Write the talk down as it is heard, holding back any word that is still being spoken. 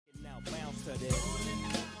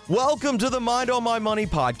Welcome to the Mind on My Money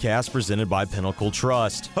podcast presented by Pinnacle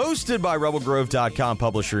Trust. Hosted by RebelGrove.com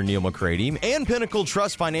publisher Neal McCready and Pinnacle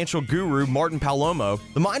Trust financial guru Martin Palomo,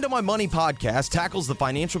 the Mind on My Money podcast tackles the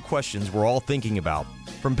financial questions we're all thinking about.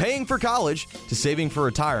 From paying for college to saving for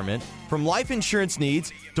retirement, from life insurance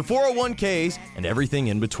needs to 401ks and everything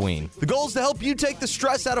in between. The goal is to help you take the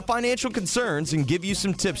stress out of financial concerns and give you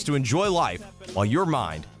some tips to enjoy life while your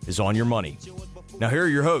mind is on your money. Now here are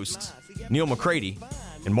your hosts, Neal McCready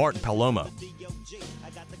and Martin Palomo.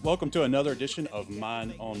 Welcome to another edition of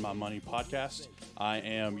Mind on My Money podcast. I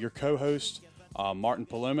am your co-host, Martin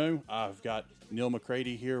Palomo. I've got Neal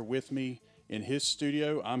McCready here with me in his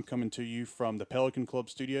studio. I'm coming to you from the Pelican Club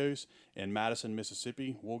Studios in Madison,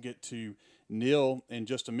 Mississippi. We'll get to Neal in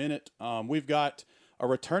just a minute. We've got a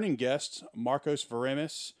returning guest, Marcos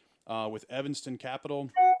Veremis with Evanston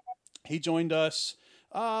Capital. He joined us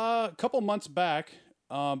a couple months back,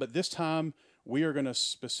 but this time we are going to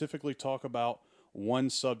specifically talk about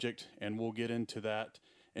one subject, and we'll get into that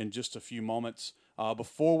in just a few moments.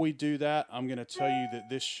 Before we do that, I'm going to tell you that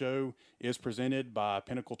this show is presented by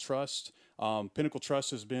Pinnacle Trust. Pinnacle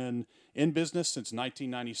Trust has been in business since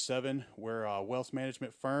 1997. We're a wealth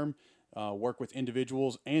management firm, work with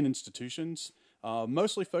individuals and institutions,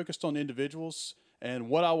 mostly focused on individuals. And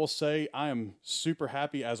what I will say, I am super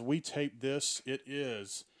happy as we tape this. It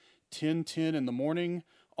is 10:10 in the morning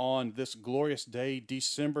on this glorious day,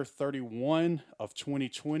 December 31 of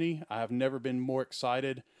 2020. I have never been more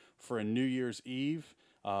excited for a New Year's Eve.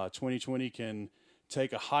 2020 can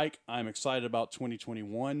take a hike. I'm excited about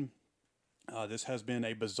 2021. This has been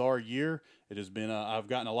a bizarre year. It has been, I've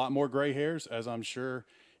gotten a lot more gray hairs, as I'm sure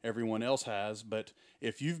everyone else has. But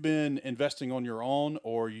if you've been investing on your own,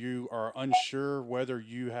 or you are unsure whether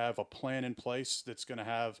you have a plan in place that's going to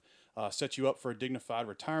have set you up for a dignified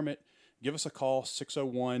retirement, give us a call,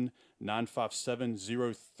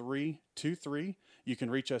 601-957-0323. You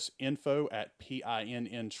can reach us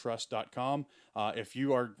info@pinntrust.com. If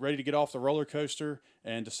you are ready to get off the roller coaster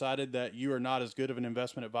and decided that you are not as good of an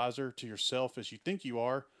investment advisor to yourself as you think you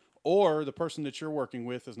are, or the person that you're working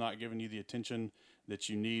with is not giving you the attention that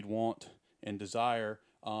you need, want, and desire,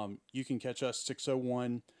 you can catch us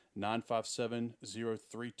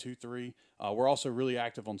 601-957-0323. We're also really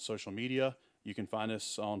active on social media. You can find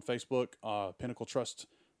us on Facebook, Pinnacle Trust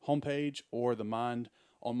homepage, or the Mind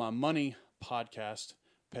on My Money podcast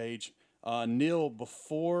page. Neal,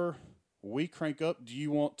 before we crank up, do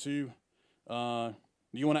you want to add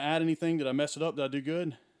anything? Did I mess it up? Did I do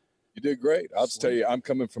good? You did great. I'll just tell you, I'm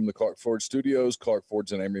coming from the Clark Ford Studios. Clark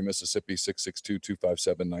Ford's in Amory, Mississippi,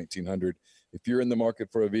 662-257-1900. If you're in the market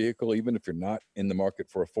for a vehicle, even if you're not in the market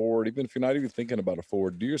for a Ford, even if you're not even thinking about a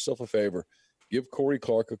Ford, do yourself a favor. Give Corey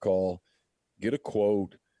Clark a call. Get a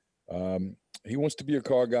quote. He wants to be your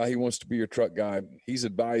car guy. He wants to be your truck guy. He's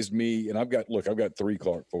advised me, and I've got 3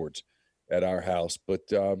 Clark Fords at our house, but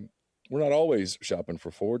we're not always shopping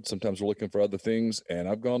for Ford. Sometimes we're looking for other things, and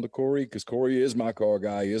I've gone to Corey because Corey is my car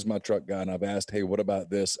guy. He is my truck guy, and I've asked, hey, what about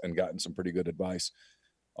this? And gotten some pretty good advice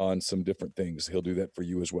on some different things. He'll do that for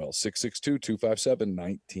you as well.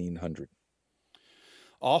 662-257-1900.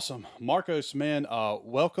 Awesome. Marcos, man,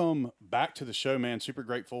 welcome back to the show, man. Super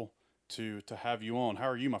grateful to have you on. How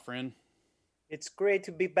are you, my friend? It's great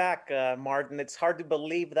to be back, Martin. It's hard to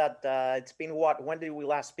believe that it's been when did we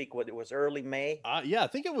last speak? It was early May? Yeah, I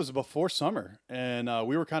think it was before summer. And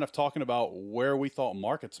we were kind of talking about where we thought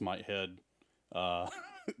markets might head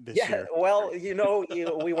this year. Well,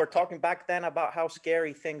 we were talking back then about how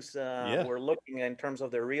scary things were looking in terms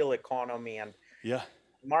of the real economy, and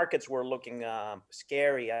markets were looking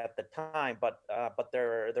scary at the time. But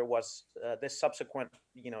there was this subsequent,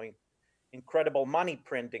 incredible money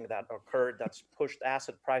printing that occurred that's pushed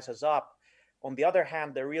asset prices up. On the other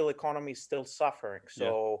hand, the real economy is still suffering.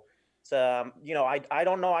 So, I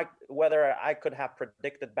don't know whether I could have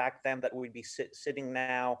predicted back then that we'd be sitting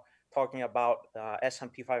now talking about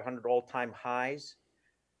S&P 500 all-time highs,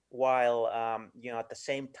 while, at the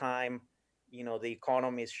same time, the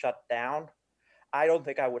economy is shut down. I don't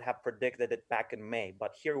think I would have predicted it back in May,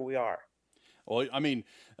 but here we are. Well, I mean,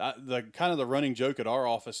 the running joke at our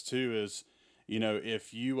office too is,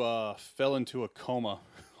 if you fell into a coma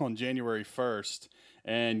on January 1st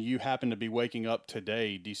and you happen to be waking up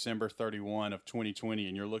today, December 31 of 2020,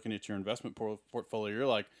 and you're looking at your investment portfolio, you're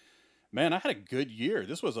like, man, I had a good year.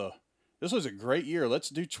 This was a great year. Let's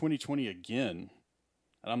do 2020 again.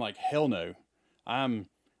 And I'm like, hell no.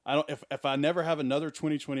 If I never have another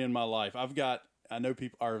 2020 in my life, I know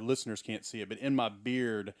our listeners can't see it, but in my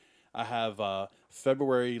beard, I have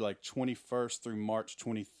February 21st through March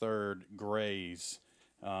 23rd grays,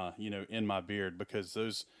 in my beard,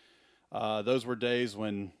 because those were days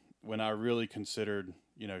when I really considered,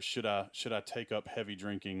 should I take up heavy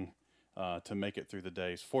drinking to make it through the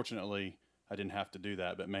days. Fortunately, I didn't have to do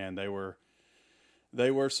that, but man, they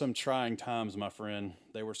were some trying times, my friend.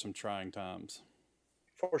 They were some trying times.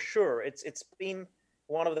 For sure. It's been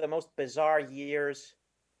one of the most bizarre years,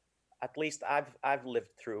 at least I've lived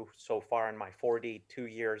through so far in my 42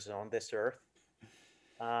 years on this earth.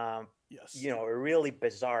 Yes. A really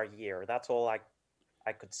bizarre year. That's all I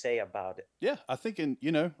could say about it. Yeah, I think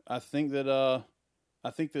I think that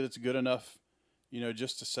it's good enough,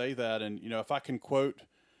 just to say that. And if I can quote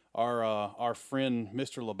our friend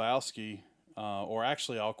Mr. Lebowski, or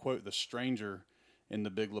actually I'll quote the stranger in The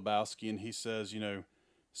Big Lebowski, and he says,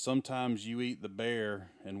 sometimes you eat the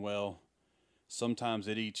bear, and well, sometimes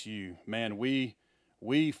it eats you. Man, we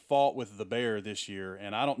fought with the bear this year,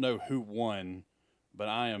 and I don't know who won, but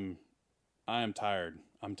I am tired.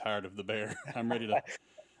 I'm tired of the bear. I'm ready to.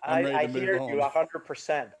 I hear you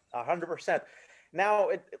 100%. 100%. Now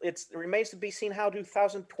it remains to be seen how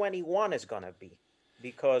 2021 is going to be,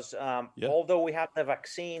 because although we have the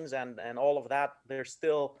vaccines and all of that, there's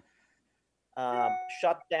still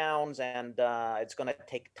shutdowns, and it's going to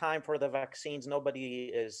take time for the vaccines.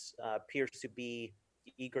 Nobody appears to be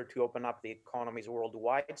eager to open up the economies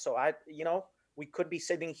worldwide. So we could be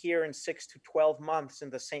sitting here in 6 to 12 months in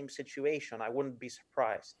the same situation. I wouldn't be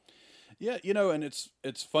surprised. Yeah, and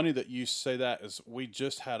it's funny that you say that. As I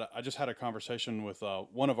just had a conversation with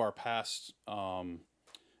one of our past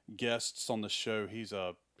guests on the show.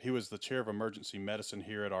 He was the chair of emergency medicine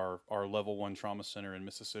here at our level 1 trauma center in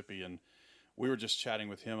Mississippi, and we were just chatting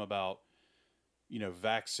with him about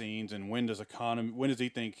vaccines and when does he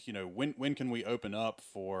think when can we open up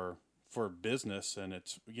for business. And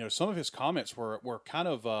it's some of his comments were kind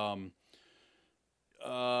of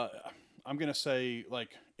I'm going to say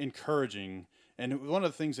like encouraging. And one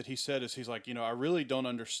of the things that he said is he's like, I really don't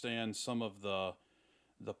understand some of the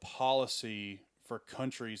policy for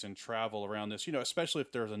countries and travel around this, especially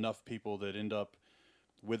if there's enough people that end up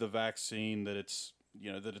with a vaccine that it's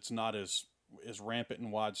not as rampant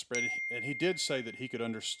and widespread. And he did say that he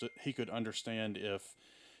could understand if,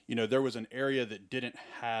 there was an area that didn't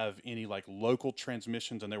have any like local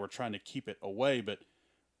transmissions and they were trying to keep it away, but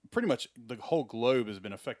pretty much the whole globe has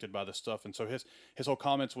been affected by this stuff. And so his whole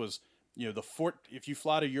comments was, if you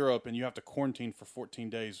fly to Europe and you have to quarantine for 14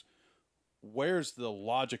 days, where's the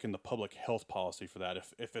logic in the public health policy for that?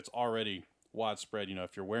 If it's already widespread,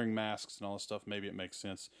 if you're wearing masks and all this stuff, maybe it makes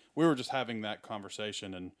sense. We were just having that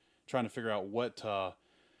conversation and trying to figure out what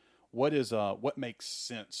makes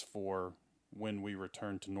sense for when we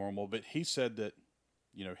return to normal. But he said that,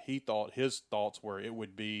 his thoughts were it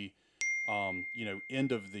would be,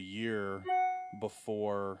 end of the year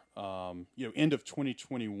before, end of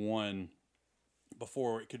 2021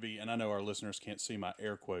 before it could be, and I know our listeners can't see my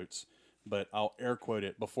air quotes, but I'll air quote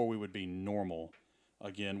it, before we would be normal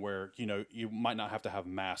again, where, you might not have to have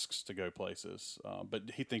masks to go places.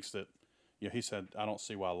 But he thinks that, he said, I don't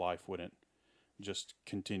see why life wouldn't just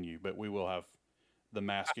continue, but we will have the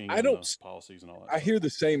masking and the policies and all that. I hear the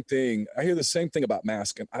same thing. I hear the same thing about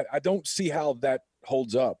masking. I don't see how that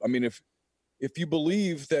holds up. I mean, if you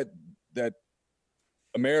believe that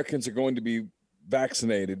Americans are going to be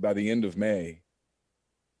vaccinated by the end of May,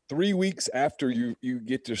 3 weeks after you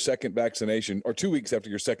get your second vaccination, or 2 weeks after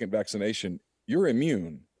your second vaccination, you're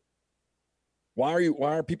immune. Why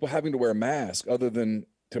are people having to wear a mask other than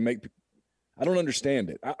to make? I don't understand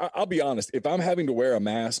it. I'll be honest. If I'm having to wear a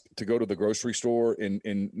mask to go to the grocery store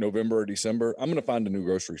in November or December, I'm going to find a new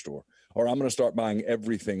grocery store, or I'm going to start buying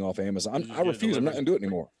everything off Amazon. I refuse. I'm not going to do it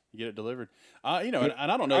anymore. You get it delivered. And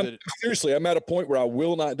I don't know seriously, I'm at a point where I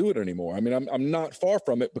will not do it anymore. I mean, I'm not far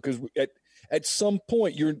from it, because at some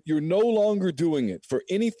point you're no longer doing it for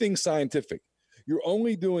anything scientific. You're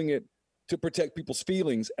only doing it to protect people's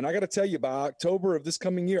feelings. And I got to tell you, by October of this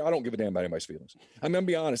coming year, I don't give a damn about anybody's feelings. I'm going to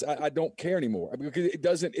be honest. I don't care anymore, because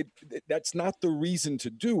that's not the reason to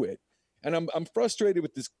do it. And I'm frustrated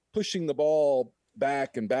with this pushing the ball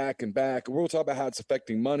back and back and back. We'll talk about how it's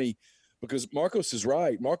affecting money, because Marcos is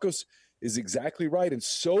right. Marcos is exactly right. And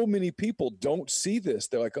so many people don't see this.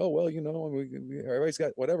 They're like, oh, well, everybody's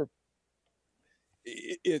got whatever.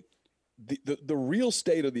 The real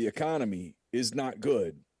state of the economy is not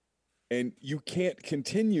good. And you can't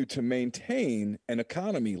continue to maintain an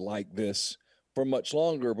economy like this for much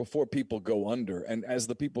longer before people go under. And as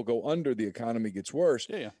the people go under, the economy gets worse.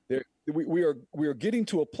 Yeah. We are getting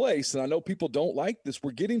to a place, and I know people don't like this,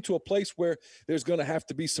 we're getting to a place where there's going to have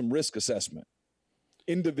to be some risk assessment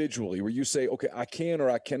individually, where you say, okay, I can or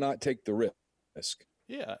I cannot take the risk.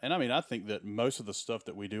 Yeah. And I mean, I think that most of the stuff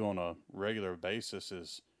that we do on a regular basis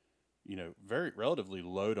is, very relatively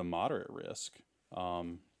low to moderate risk. But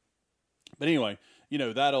anyway,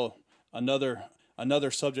 that'll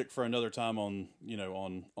another subject for another time on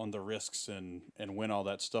the risks and when all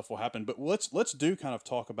that stuff will happen. But let's do kind of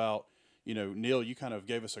talk about, Neal, you kind of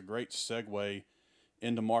gave us a great segue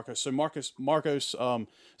into Marcos. So Marcos,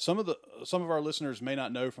 some of our listeners may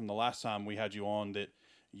not know from the last time we had you on that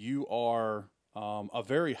you are a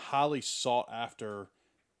very highly sought after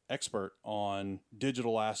expert on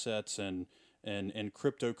digital assets and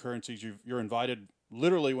cryptocurrencies. You're invited,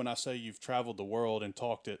 literally, when I say you've traveled the world and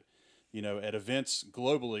talked at events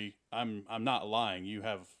globally, I'm not lying. You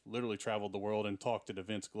have literally traveled the world and talked at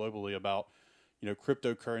events globally about,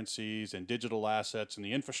 cryptocurrencies and digital assets and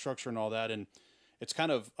the infrastructure and all that. And it's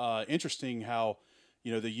kind of interesting how,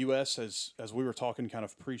 the U.S., as we were talking kind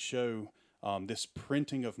of pre-show, this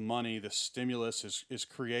printing of money, this stimulus is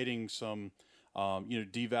creating some,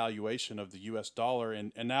 devaluation of the U.S. dollar.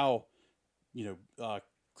 And now,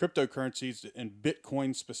 cryptocurrencies and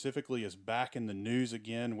Bitcoin specifically is back in the news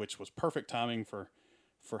again, which was perfect timing for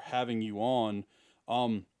having you on.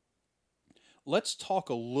 Let's talk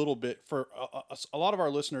a little bit for a lot of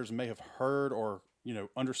our listeners may have heard or,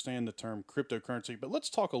 understand the term cryptocurrency, but let's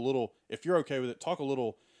talk a little, if you're okay with it, talk a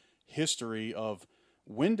little history of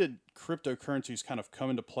when did cryptocurrencies kind of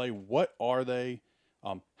come into play? What are they?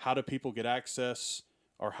 How do people get access,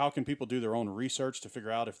 or how can people do their own research to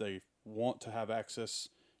figure out if they want to have access,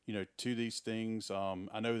 to these things?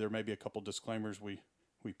 I know there may be a couple disclaimers we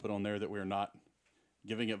put on there that we're not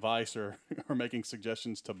giving advice or making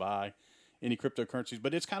suggestions to buy any cryptocurrencies,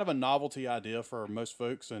 but it's kind of a novelty idea for most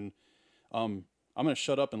folks. And I'm going to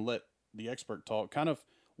shut up and let the expert talk. Kind of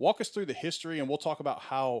walk us through the history, and we'll talk about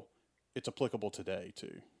how it's applicable today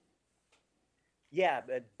too. Yeah,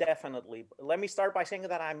 definitely. Let me start by saying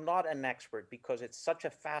that I'm not an expert because it's such a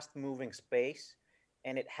fast-moving space,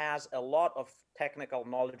 and it has a lot of technical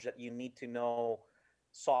knowledge that you need to know,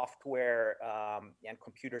 software and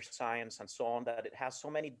computer science and so on, that it has so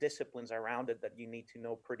many disciplines around it that you need to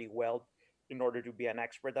know pretty well in order to be an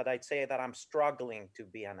expert, that I'd say that I'm struggling to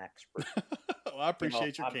be an expert. Well, I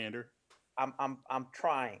appreciate your candor. I'm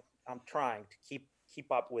trying to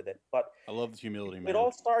keep up with it, but I love the humility, man. It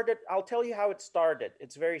all started, I'll tell you how it started.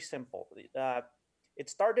 It's very simple. It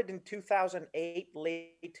started in 2008,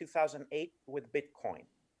 late 2008, with Bitcoin.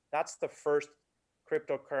 That's the first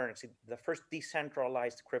cryptocurrency, the first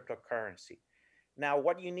decentralized cryptocurrency. Now,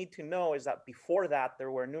 what you need to know is that before that,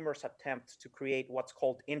 there were numerous attempts to create what's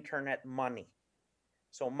called internet money.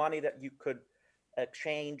 So money that you could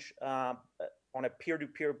exchange on a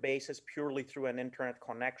peer-to-peer basis purely through an internet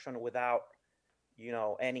connection without,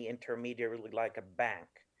 any intermediary like a bank.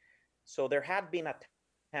 So there had been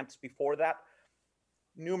attempts before that.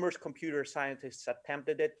 Numerous computer scientists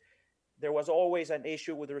attempted it. There was always an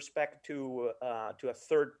issue with respect to a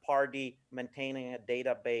third party maintaining a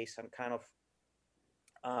database and kind of,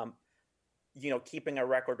 keeping a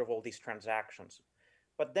record of all these transactions.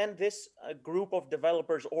 But then this group of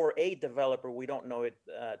developers, or a developer, we don't know it,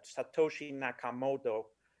 Satoshi Nakamoto,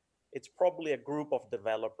 it's probably a group of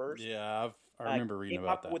developers. Yeah, I remember reading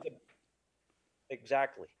about that.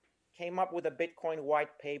 Exactly. Came up with a Bitcoin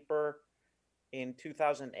white paper in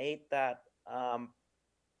 2008 that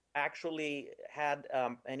actually had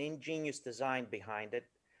an ingenious design behind it.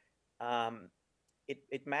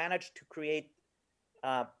 It managed to create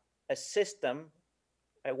a system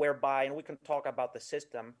whereby, and we can talk about the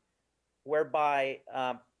system, whereby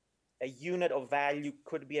a unit of value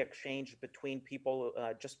could be exchanged between people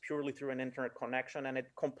just purely through an internet connection, and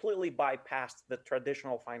it completely bypassed the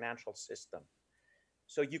traditional financial system.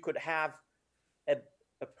 So you could have a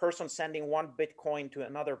person sending one Bitcoin to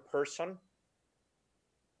another person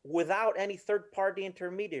without any third-party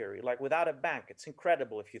intermediary, like without a bank. It's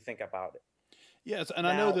incredible if you think about it. Yes, and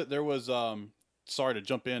now, I know that there was, sorry to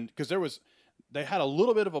jump in, because they had a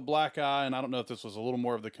little bit of a black eye, and I don't know if this was a little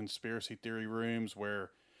more of the conspiracy theory rooms where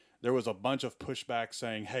there was a bunch of pushback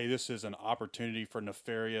saying, hey, this is an opportunity for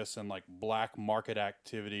nefarious and like black market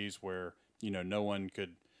activities where, no one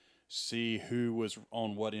could see who was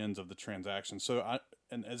on what ends of the transaction. So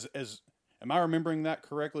am I remembering that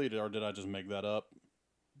correctly, or did I just make that up?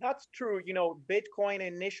 That's true. Bitcoin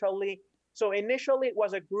initially it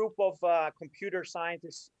was a group of computer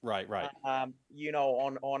scientists, right. On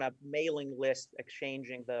a mailing list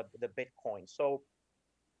exchanging the Bitcoin. So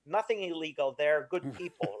nothing illegal there, good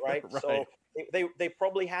people, right? Right. So they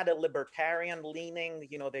probably had a libertarian leaning.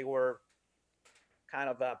 They were kind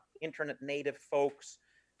of internet native folks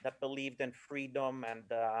that believed in freedom and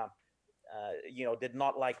did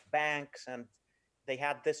not like banks, and they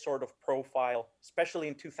had this sort of profile, especially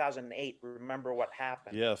in 2008. Remember what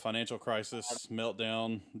happened? Yeah, financial crisis,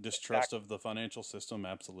 meltdown, distrust of the financial system.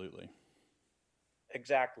 Absolutely.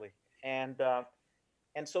 Exactly. And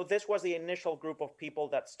so this was the initial group of people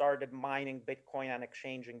that started mining Bitcoin and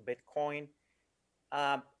exchanging Bitcoin.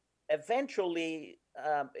 Eventually,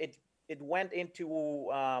 it went into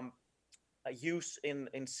a use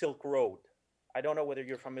in Silk Road. I don't know whether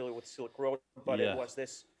you're familiar with Silk Road, but It was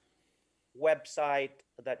this website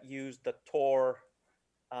that used the Tor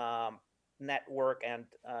network and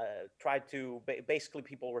tried to basically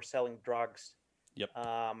people were selling drugs. Yep.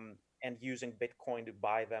 And using Bitcoin to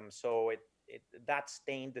buy them. So that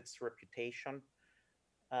stained its reputation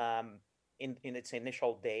in its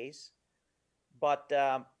initial days. But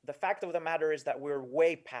the fact of the matter is that we're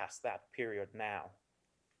way past that period now.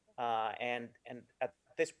 And at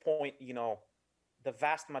this point, the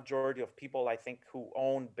vast majority of people, I think, who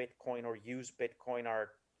own Bitcoin or use Bitcoin are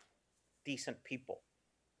decent people.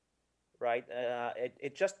 Right.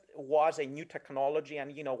 It just was a new technology.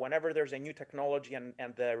 And, whenever there's a new technology and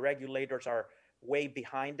the regulators are way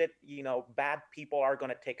behind it, bad people are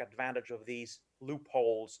going to take advantage of these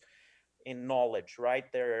loopholes in knowledge. Right.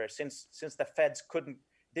 Since the feds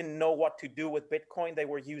didn't know what to do with Bitcoin, they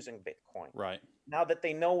were using Bitcoin. Right. Now that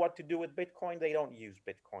they know what to do with Bitcoin, they don't use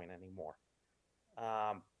Bitcoin anymore.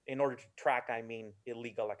 In order to track,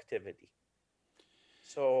 illegal activity.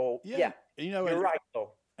 So, yeah you're right,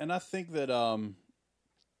 though. And I think that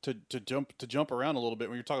to jump around a little bit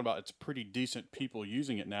when you're talking about it's pretty decent people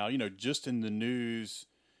using it now. Just in the news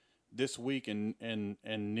this week, and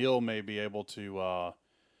Neal may be able to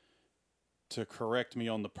correct me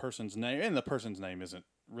on the person's name, and the person's name isn't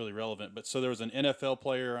really relevant. But so there was an NFL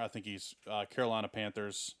player, I think he's Carolina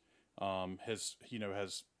Panthers, has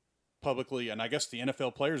publicly, and I guess the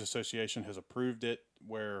NFL Players Association has approved it,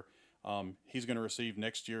 where he's going to receive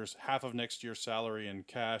half of next year's salary in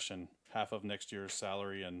cash and half of next year's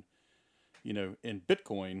salary in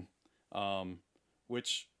Bitcoin,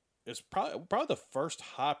 which is probably the first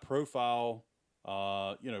high profile,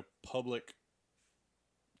 public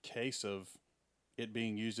case of it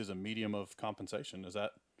being used as a medium of compensation. Is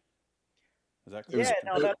that correct?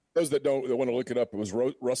 Those that want to look it up, it was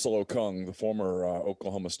Russell Okung, the former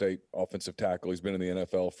Oklahoma State offensive tackle. He's been in the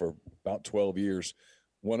NFL for about 12 years.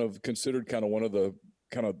 Considered one of the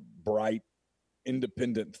bright,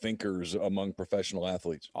 independent thinkers among professional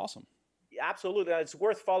athletes. Awesome. Absolutely. It's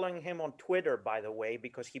worth following him on Twitter, by the way,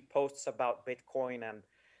 because he posts about Bitcoin and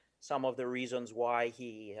some of the reasons why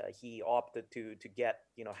he opted to get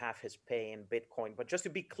half his pay in Bitcoin. But just to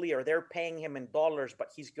be clear, they're paying him in dollars,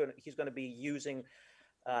 but he's going to be using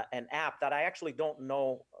an app that I actually don't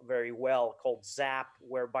know very well called Zap,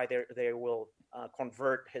 whereby they will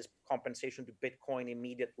convert his compensation to Bitcoin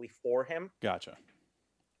immediately for him. Gotcha.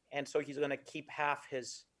 And so he's going to keep half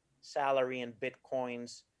his salary in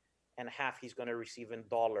Bitcoins and half he's going to receive in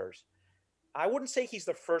dollars. I wouldn't say he's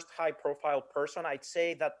the first high-profile person. I'd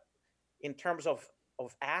say that in terms of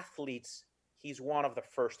athletes, he's one of the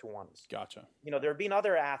first ones. Gotcha. There have been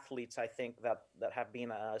other athletes, I think, that have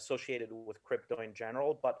been associated with crypto in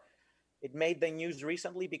general, but it made the news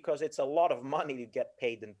recently because it's a lot of money to get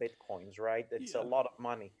paid in Bitcoins, right? It's a lot of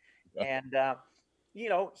money. Yeah. And,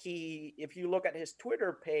 if you look at his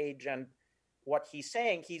Twitter page and what he's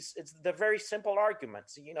saying, it's the very simple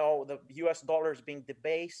arguments. The US dollar is being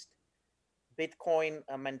debased. Bitcoin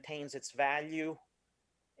maintains its value.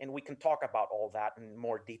 And we can talk about all that in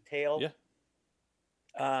more detail.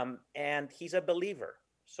 Yeah. And he's a believer.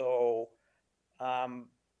 So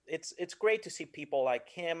it's great to see people like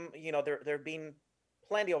him. There have been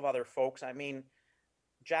plenty of other folks.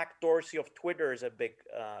 Jack Dorsey of Twitter is a big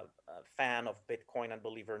fan of Bitcoin and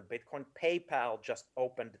believer in Bitcoin. PayPal just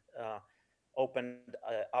opened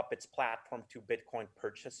up its platform to Bitcoin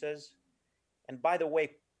purchases. And by the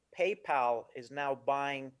way, PayPal is now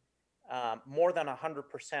buying more than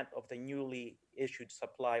 100% of the newly issued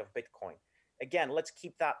supply of Bitcoin. Again, let's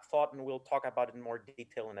keep that thought, and we'll talk about it in more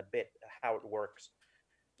detail in a bit, how it works.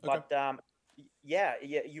 Okay. But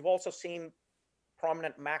you've also seen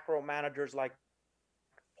prominent macro managers like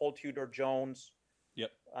Paul Tudor Jones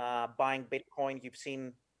buying Bitcoin. You've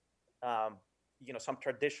seen,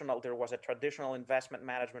 there was a traditional investment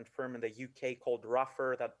management firm in the UK called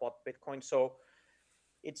Ruffer that bought Bitcoin. So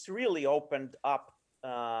it's really opened up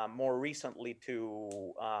more recently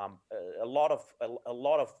to a lot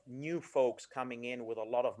of new folks coming in with a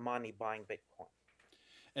lot of money buying Bitcoin.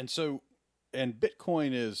 And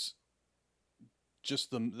Bitcoin is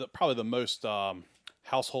just probably the most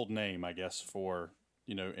household name, I guess, for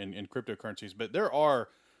in cryptocurrencies. But there are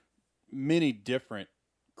many different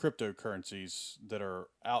cryptocurrencies that are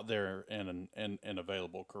out there and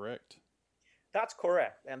available, correct? That's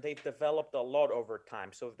correct. And they've developed a lot over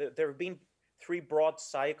time. So there have been three broad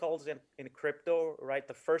cycles in crypto, right?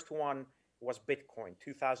 The first one was Bitcoin,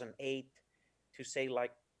 2008 to say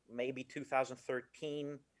like maybe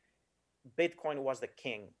 2013. Bitcoin was the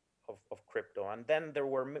king of crypto. And then there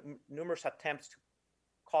were numerous attempts to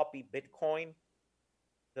copy Bitcoin.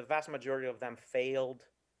 The vast majority of them failed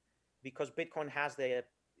because Bitcoin has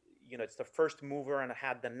it's the first mover and it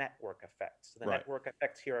had the network effects. The network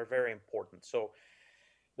effects here are very important. So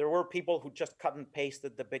there were people who just cut and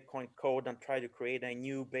pasted the Bitcoin code and tried to create a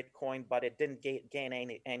new Bitcoin, but it didn't gain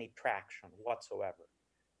any traction whatsoever.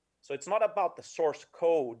 So it's not about the source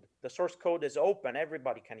code. The source code is open.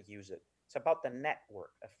 Everybody can use it. It's about the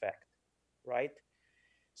network effect, right?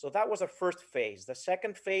 So that was a first phase. The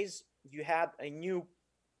second phase, you had a new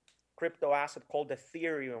crypto asset called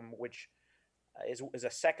Ethereum, which is a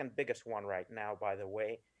second biggest one right now, by the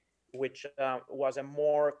way, which was a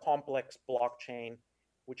more complex blockchain,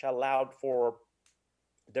 which allowed for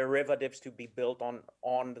derivatives to be built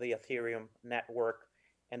on the Ethereum network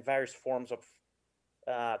and various forms of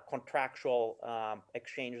contractual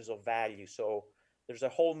exchanges of value. So there's a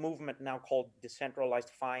whole movement now called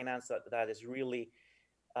decentralized finance that is really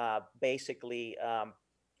basically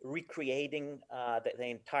recreating the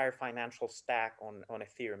entire financial stack on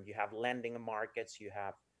Ethereum. You have lending markets, you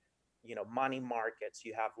have money markets,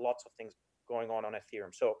 you have lots of things going on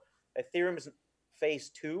Ethereum. So Ethereum is phase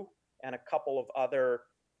 2 and a couple of other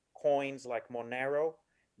coins like Monero.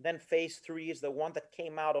 Then phase 3 is the one that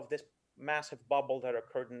came out of this massive bubble that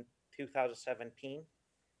occurred in 2017,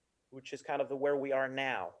 which is kind of where we are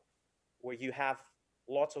now, where you have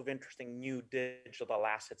lots of interesting new digital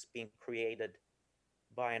assets being created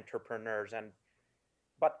by entrepreneurs.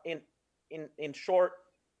 But in short,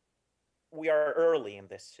 we are early in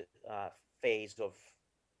this phase of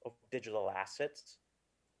digital assets,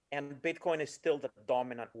 and Bitcoin is still the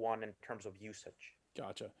dominant one in terms of usage.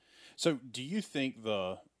 Gotcha. So do you think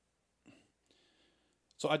so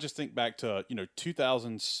I just think back to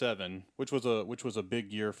 2007, which was a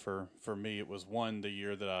big year for me. It was the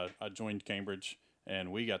year that I joined Cambridge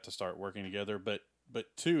and we got to start working together. But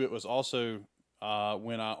two, it was also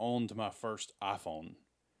when I owned my first iPhone,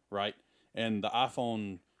 right? And the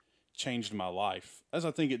iPhone changed my life, as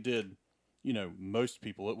I think it did, most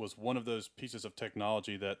people. It was one of those pieces of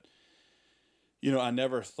technology that, I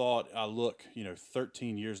never thought I look,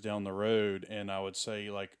 13 years down the road and I would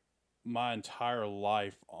say like my entire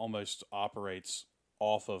life almost operates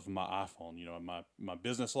off of my iPhone. My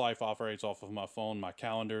business life operates off of my phone, my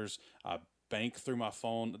calendars, I bank through my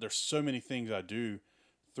phone. There's so many things I do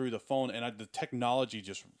through the phone, and the technology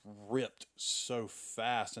just ripped so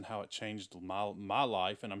fast and how it changed my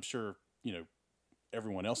life. And I'm sure,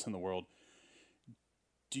 everyone else in the world.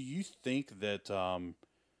 Do you think that,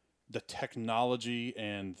 the technology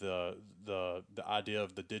and the idea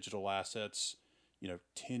of the digital assets,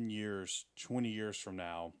 10 years, 20 years from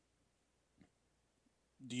now,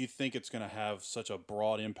 do you think it's going to have such a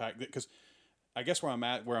broad impact? Because I guess where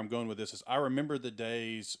I'm going with this is I remember the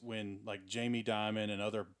days when like Jamie Dimon and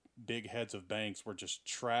other big heads of banks were just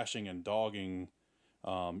trashing and dogging,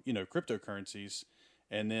 cryptocurrencies.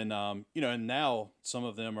 And then, and now some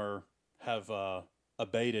of them have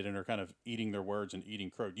abated and are kind of eating their words and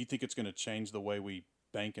eating crow. Do you think it's going to change the way we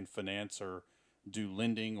bank and finance or do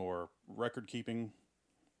lending or record keeping?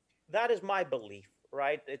 That is my belief,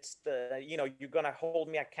 right? It's you're going to hold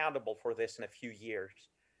me accountable for this in a few years,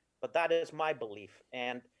 but that is my belief.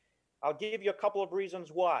 And I'll give you a couple of reasons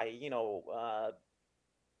why.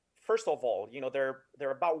 First of all, there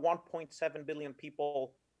are about 1.7 billion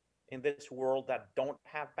people in this world that don't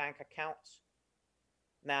have bank accounts.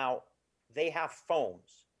 Now, they have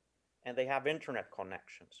phones and they have internet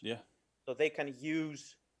connections. Yeah. So they can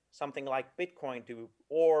use something like Bitcoin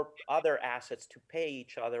or other assets to pay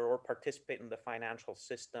each other or participate in the financial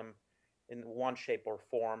system in one shape or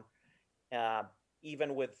form.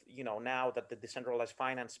 Even with, now that the decentralized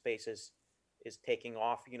finance space is taking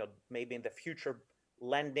off, maybe in the future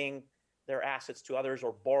lending their assets to others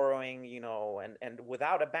or borrowing, and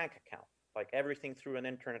without a bank account, like everything through an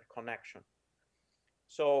internet connection.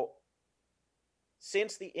 So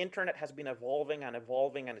since the internet has been evolving and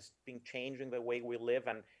it's been changing the way we live,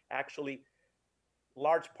 and actually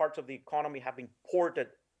large parts of the economy have been ported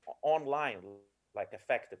online, like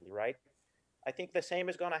effectively, right? I think the same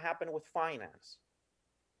is going to happen with finance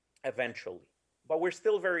eventually. But we're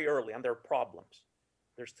still very early and there are problems.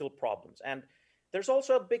 There's still problems. And there's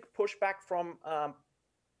also a big pushback from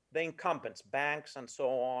the incumbents, banks and so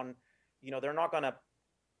on. They're not going to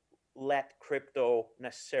let crypto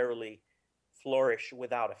necessarily flourish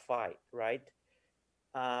without a fight, right?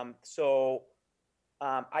 I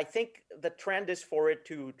think the trend is for it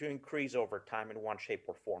to increase over time in one shape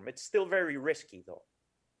or form. It's still very risky, though.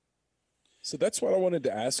 So that's what I wanted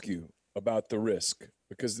to ask you about the risk,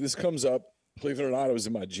 because this comes up, believe it or not. I was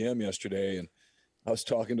in my gym yesterday and I was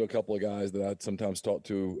talking to a couple of guys that I'd sometimes talk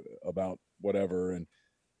to about whatever. And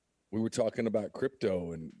we were talking about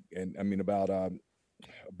crypto and I mean, about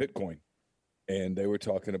Bitcoin. And they were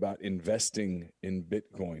talking about investing in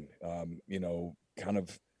Bitcoin, kind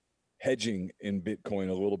of hedging in Bitcoin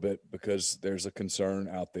a little bit, because there's a concern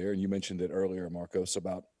out there. And you mentioned it earlier, Marcos,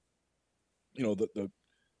 about, we're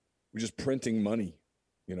just printing money,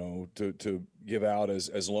 to give out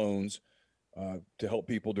as loans to help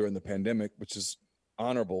people during the pandemic, which is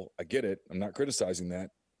honorable. I get it. I'm not criticizing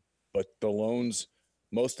that, but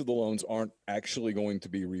most of the loans aren't actually going to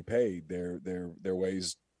be repaid. They're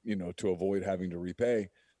ways, to avoid having to repay.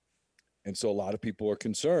 And so a lot of people are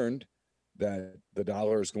concerned that the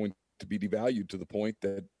dollar is going to be devalued to the point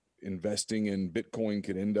that investing in Bitcoin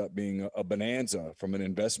could end up being a bonanza from an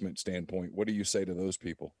investment standpoint. What do you say to those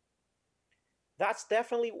people? That's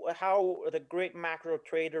definitely how the great macro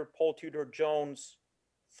trader Paul Tudor Jones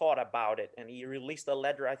thought about it. And he released a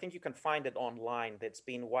letter. I think you can find it online. That's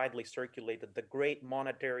been widely circulated. The Great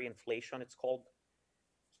Monetary Inflation, it's called.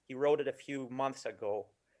 He wrote it a few months ago.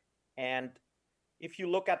 And if you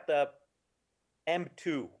look at the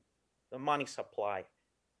M2, the money supply,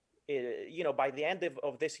 by the end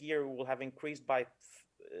of this year, we will have increased by,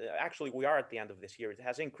 actually, we are at the end of this year. It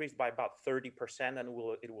has increased by about 30%, and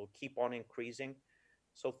it will keep on increasing.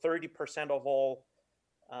 So 30% of all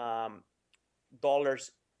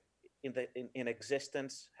dollars in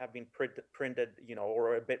existence have been printed,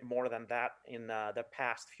 or a bit more than that in the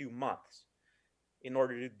past few months in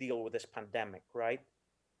order to deal with this pandemic, right?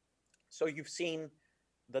 So you've seen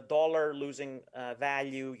the dollar losing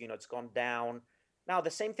value, it's gone down. Now,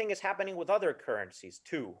 the same thing is happening with other currencies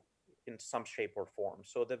too, in some shape or form.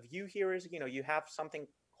 So the view here is, you have something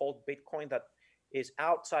called Bitcoin that is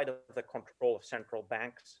outside of the control of central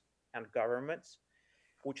banks and governments,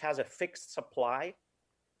 which has a fixed supply.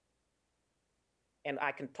 And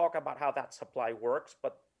I can talk about how that supply works,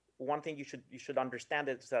 but one thing you should understand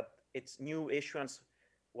is that its new issuance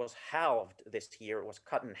was halved this year. It was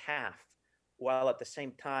cut in half, while at the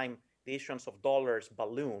same time, the issuance of dollars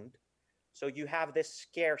ballooned. So you have this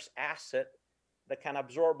scarce asset that can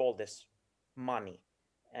absorb all this money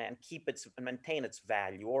and maintain its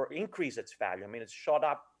value or increase its value. I mean, it's shot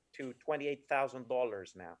up to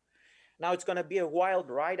 $28,000 now. Now it's going to be a wild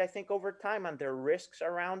ride, I think, over time, and there are risks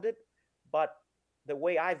around it. But the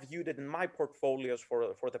way I've viewed it in my portfolios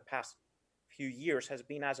for the past few years has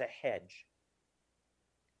been as a hedge,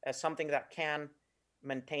 as something that can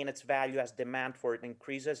maintain its value as demand for it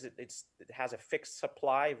increases. It has a fixed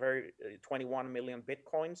supply, 21 million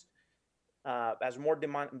Bitcoins. As more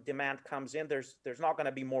demand comes in, there's not going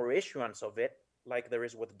to be more issuance of it like there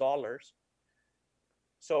is with dollars.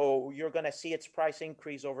 So you're going to see its price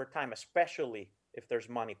increase over time, especially if there's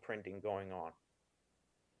money printing going on.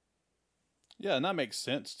 Yeah, and that makes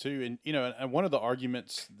sense too. And and one of the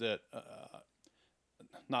arguments that,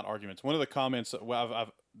 one of the comments that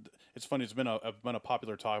it's funny. It's been a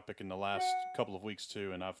popular topic in the last couple of weeks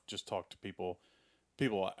too, and I've just talked to people.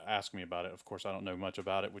 People ask me about it. Of course, I don't know much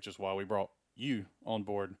about it, which is why we brought you on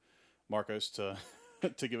board, Marcos, to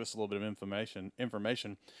to give us a little bit of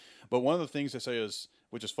information. But one of the things they say is,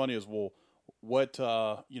 which is funny, is, well, what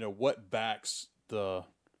backs the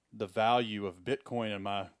value of Bitcoin? And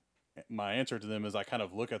my answer to them is, I kind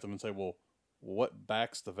of look at them and say, well, what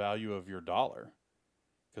backs the value of your dollar?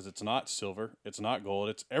 Because it's not silver, it's not gold,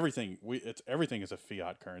 it's everything. Everything is a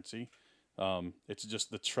fiat currency. It's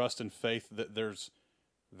just the trust and faith that there's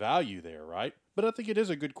value there, right? But I think it is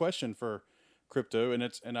a good question for crypto,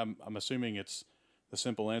 and I'm assuming it's the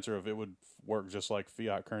simple answer of it would work just like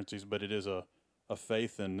fiat currencies, but it is a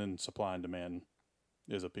faith, and then supply and demand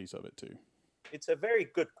is a piece of it too. It's a very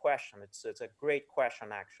good question. It's a great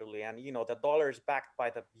question, actually. And the dollar is backed by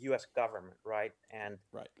the U.S. government, right? And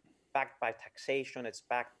right. Backed by taxation, it's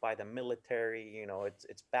backed by the military,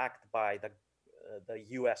 it's backed by the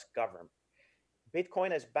US government.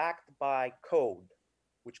 Bitcoin is backed by code,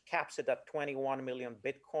 which caps it at 21 million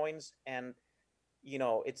Bitcoins. And,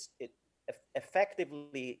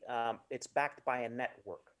 effectively, it's backed by a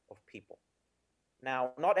network of people.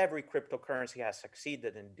 Now, not every cryptocurrency has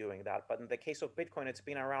succeeded in doing that, but in the case of Bitcoin, it's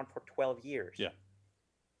been around for 12 years. Yeah.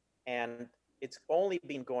 And it's only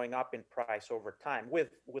been going up in price over time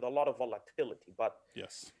with a lot of volatility, but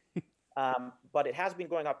yes, but it has been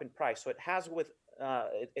going up in price. So it has, with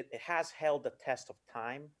it has held the test of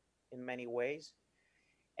time in many ways.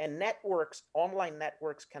 And networks, online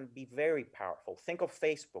networks, can be very powerful. Think of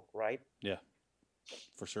Facebook, right? Yeah,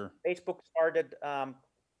 for sure. Facebook started,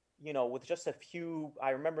 with just a few.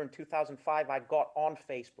 I remember in 2005, I got on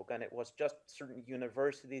Facebook, and it was just certain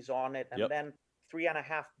universities on it, and then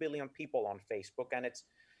 3.5 billion people on Facebook, and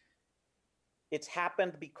it's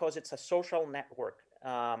happened because it's a social network,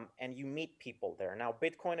 and you meet people there. Now,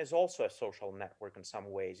 Bitcoin is also a social network in some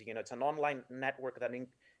ways. It's an online network that,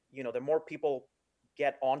 the more people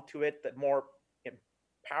get onto it, the more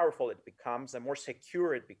powerful it becomes, the more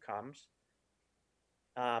secure it becomes.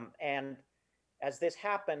 And as this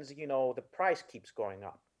happens, the price keeps going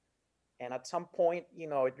up. And at some point,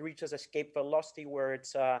 it reaches escape velocity where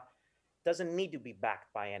it's doesn't need to be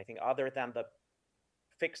backed by anything other than the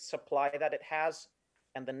fixed supply that it has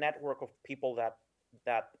and the network of people that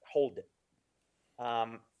hold it.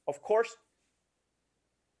 Of course,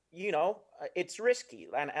 it's risky,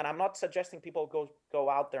 and I'm not suggesting people go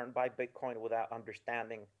out there and buy Bitcoin without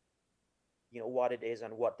understanding, what it is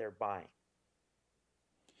and what they're buying.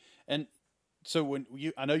 And so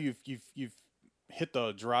I know you've hit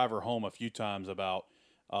the driver home a few times about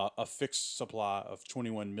a fixed supply of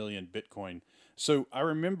 21 million Bitcoin. So I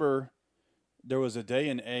remember there was a day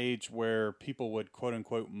and age where people would quote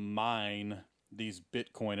unquote mine these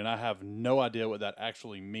Bitcoin, and I have no idea what that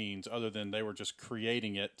actually means other than they were just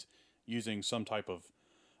creating it using some type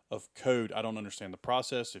of code. I don't understand the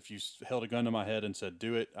process. If you held a gun to my head and said,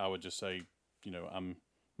 do it, I would just say,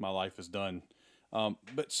 my life is done.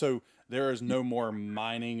 But so there is no more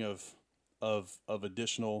mining of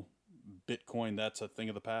additional Bitcoin. That's a thing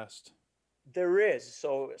of the past. There is.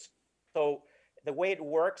 So the way it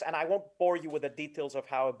works, and I won't bore you with the details of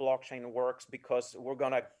how a blockchain works because we're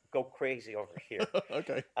gonna go crazy over here.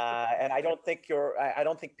 Okay. And I don't think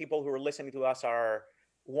people who are listening to us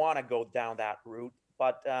want to go down that route.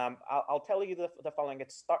 But I'll tell you the following: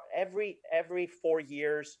 every 4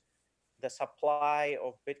 years, the supply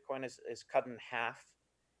of Bitcoin is cut in half.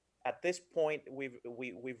 At this point,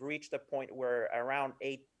 we've reached a point where around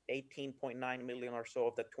 18.9 million or so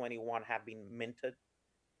of the 21 have been minted,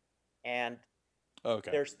 and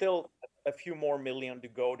there's still a few more million to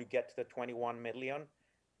go to get to the 21 million.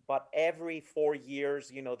 But every 4 years,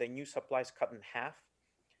 the new supply is cut in half.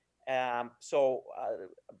 So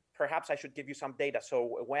perhaps I should give you some data.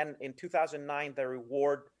 So when in 2009, the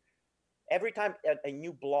reward, every time a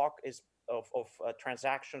new block of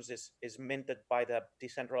transactions is minted by the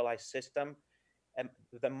decentralized system, and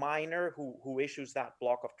the miner who issues that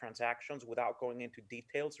block of transactions, without going into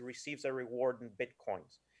details, receives a reward in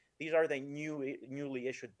Bitcoins. These are the newly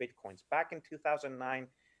issued Bitcoins. Back in 2009,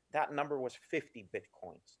 that number was 50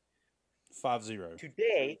 Bitcoins. 50.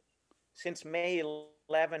 Today, since May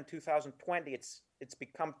 11, 2020, it's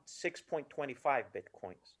become 6.25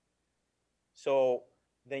 Bitcoins. So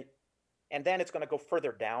and then it's going to go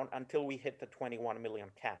further down until we hit the 21 million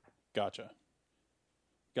cap. Gotcha.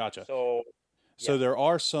 So there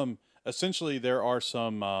are some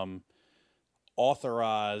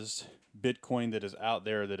authorized Bitcoin that is out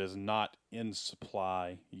there that is not in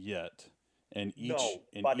supply yet, and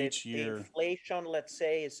each year the inflation, let's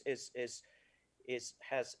say, is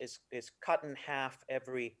cut in half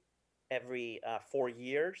every 4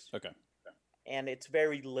 years. Okay, and it's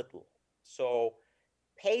very little. So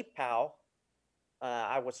PayPal,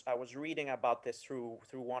 I was reading about this through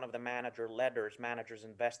one of the managers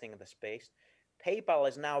investing in the space. PayPal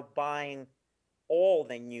is now buying all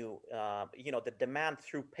the new, the demand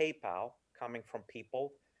through PayPal coming from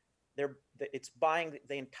people. It's buying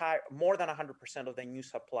the entire, more than 100% of the new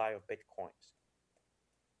supply of Bitcoins.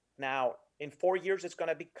 Now, in 4 years, it's going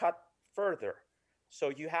to be cut further. So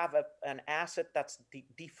you have an asset that's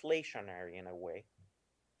deflationary in a way.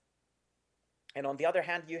 And on the other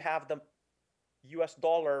hand, you have the US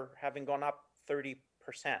dollar having gone up 30%,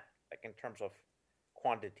 like in terms of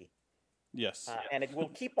quantity. Yes. And it will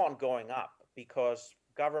keep on going up because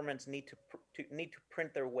governments need to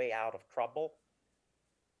print their way out of trouble,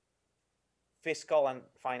 fiscal and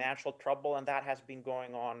financial trouble, and that has been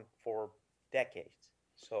going on for decades.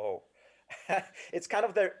 So it's kind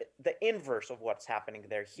of the inverse of what's happening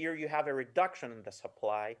there. Here you have a reduction in the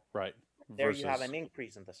supply. Right. There you have an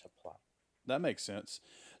increase in the supply. That makes sense.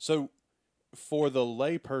 So for the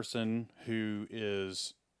layperson who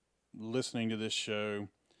is listening to this show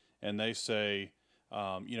and they say,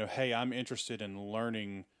 hey, I'm interested in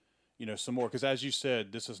learning, some more. Because as you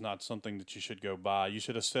said, this is not something that you should go buy. You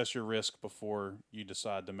should assess your risk before you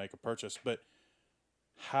decide to make a purchase. But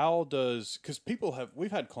because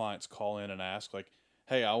we've had clients call in and ask like,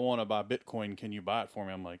 hey, I want to buy Bitcoin. Can you buy it for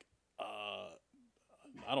me? I'm like,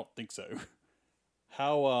 don't think so.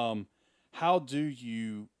 How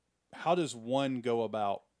does one go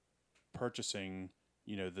about purchasing,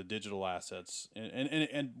 the digital assets?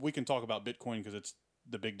 And we can talk about Bitcoin because it's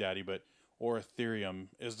the big daddy, or Ethereum.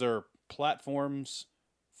 Is there platforms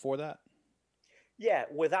for that? Yeah,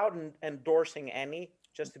 without endorsing any,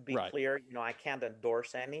 just to be Right. clear, I can't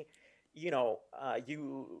endorse any. You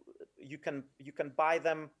can buy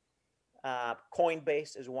them.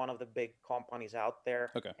 Coinbase is one of the big companies out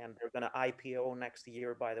there, Okay. and they're going to IPO next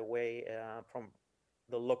year. By the way, from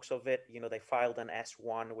the looks of it, they filed an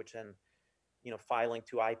S1, which then, filing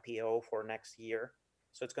to IPO for next year.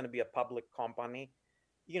 So it's going to be a public company.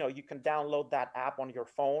 You can download that app on your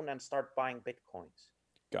phone and start buying Bitcoins.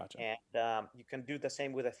 Gotcha. And you can do the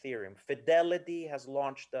same with Ethereum. Fidelity has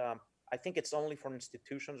launched, I think it's only for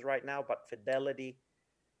institutions right now, but Fidelity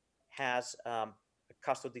has a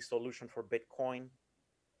custody solution for Bitcoin.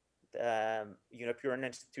 If you're an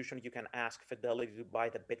institution, you can ask Fidelity to buy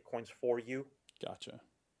the Bitcoins for you. Gotcha.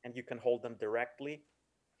 And you can hold them directly.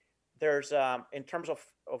 There's, in terms of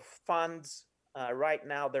funds, right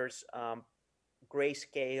now there's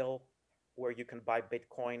Grayscale, where you can buy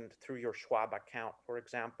Bitcoin through your Schwab account, for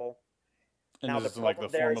example. And is it like the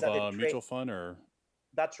form of a mutual fund, or?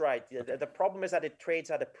 That's right. The problem is that it trades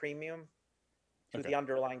at a premium to the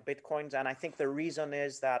underlying Bitcoins. And I think the reason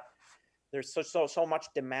is that there's so much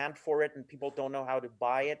demand for it and people don't know how to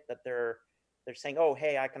buy it, that they're saying, oh,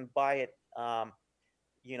 hey, I can buy it,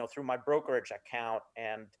 through my brokerage account.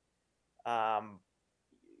 And,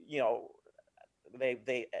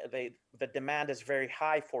 the demand is very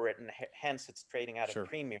high for it, and hence it's trading at a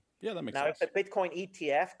premium. Yeah, that makes sense. Now, if the Bitcoin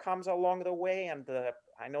ETF comes along the way, and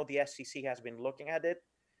I know the SEC has been looking at it,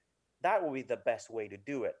 that will be the best way to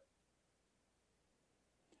do it.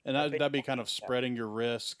 And that'd be kind of spreading your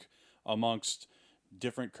risk amongst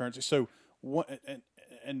different currencies. So,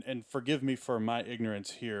 and forgive me for my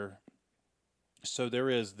ignorance here. So there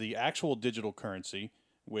is the actual digital currency,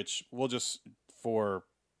 which we'll just for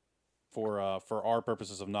our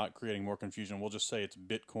purposes of not creating more confusion, we'll just say it's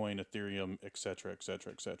Bitcoin, Ethereum, et cetera, et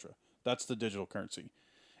cetera, et cetera. That's the digital currency.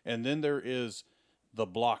 And then there is the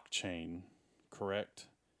blockchain, correct?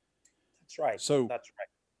 That's right. So that's right.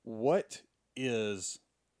 What is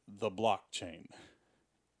the blockchain?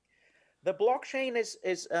 The blockchain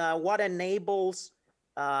is what enables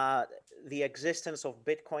the existence of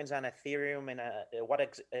Bitcoins and Ethereum, and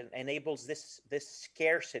enables this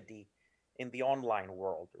scarcity in the online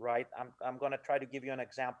world, right? I'm going to try to give you an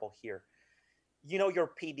example here.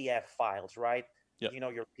 Your PDF files, right? Yep.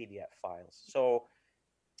 Your PDF files. So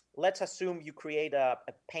let's assume you create a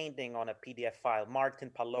painting on a PDF file.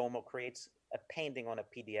 Martin Palomo creates a painting on a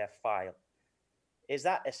PDF file. Is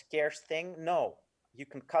that a scarce thing? No. You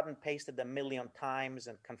can cut and paste it a million times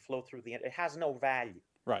and can flow through it has no value.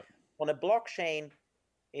 Right. On a blockchain,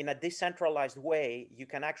 in a decentralized way, you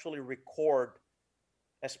can actually record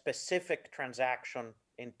a specific transaction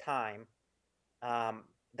in time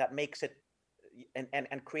that makes it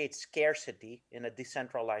and creates scarcity in a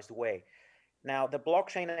decentralized way. Now, the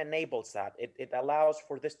blockchain enables that. It allows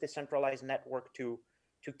for this decentralized network to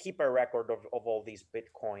keep a record of all these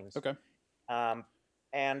Bitcoins. Okay.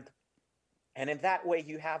 And in that way,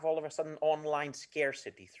 you have all of a sudden online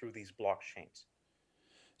scarcity through these blockchains.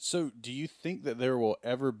 So do you think that there will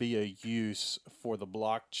ever be a use for the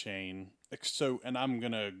blockchain? So, and I'm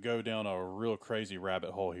going to go down a real crazy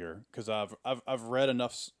rabbit hole here, because I've read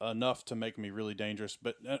enough to make me really dangerous,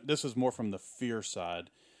 but this is more from the fear side.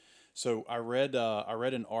 So I read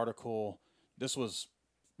an article, this was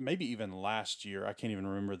maybe even last year, I can't even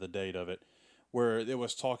remember the date of it, where it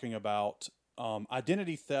was talking about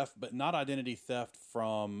identity theft, but not identity theft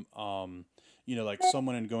from like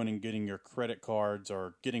someone going and getting your credit cards,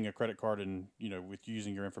 or getting a credit card and with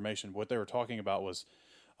using your information. What they were talking about was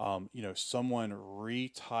someone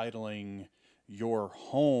retitling your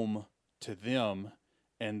home to them,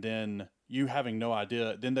 and then you having no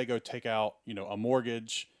idea. Then they go take out a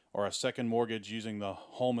mortgage or a second mortgage using the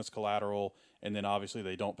home as collateral, and then obviously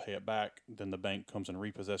they don't pay it back. Then the bank comes and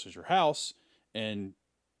repossesses your house, and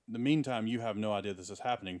in the meantime you have no idea this is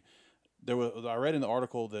happening. I read in the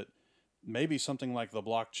article that maybe something like the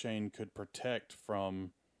blockchain could protect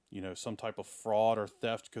from some type of fraud or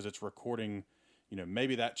theft, because it's recording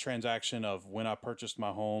maybe that transaction of when I purchased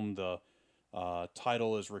my home, the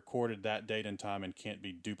title is recorded that date and time and can't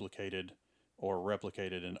be duplicated or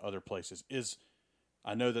replicated in other places.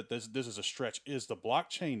 I know that this is a stretch. Is the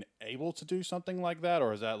blockchain able to do something like that,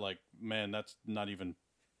 or is that that's not even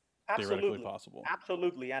theoretically possible?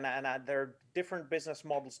 Absolutely, and there are different business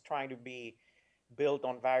models trying to be built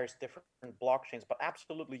on various different blockchains, but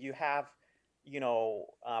absolutely, you have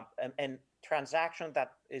and transaction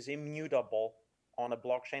that is immutable on a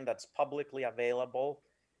blockchain that's publicly available,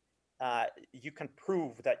 you can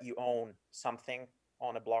prove that you own something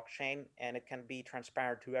on a blockchain, and it can be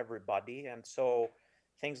transparent to everybody. And so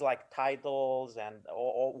things like titles and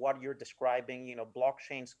all what you're describing,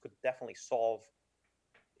 blockchains could definitely solve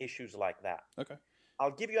issues like that. Okay. I'll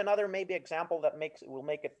give you another maybe example that will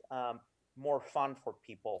make it more fun for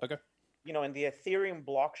people. Okay. In the Ethereum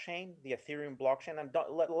blockchain, and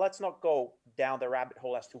let's not go down the rabbit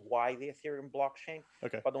hole as to why the Ethereum blockchain.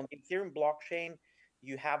 Okay. But on the Ethereum blockchain,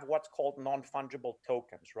 you have what's called non-fungible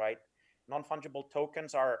tokens, right? Non-fungible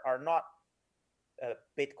tokens are not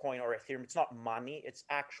Bitcoin or Ethereum. It's not money. It's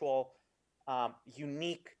actual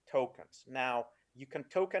unique tokens. Now, you can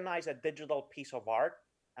tokenize a digital piece of art,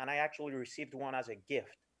 and I actually received one as a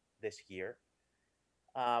gift this year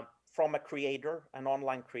from a creator, an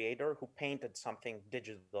online creator who painted something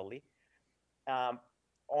digitally.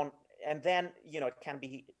 And then, it can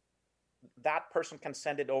be, that person can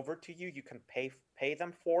send it over to you. You can pay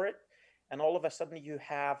them for it. And all of a sudden you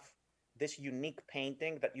have this unique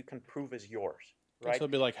painting that you can prove is yours, right? So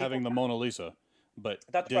it'd be like having the Mona Lisa, but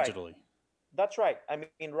digitally. Right. That's right. I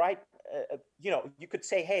mean, right. You could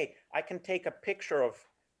say, hey, I can take a picture of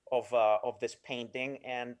this painting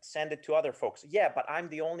and send it to other folks. Yeah, but I'm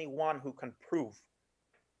the only one who can prove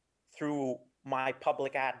through my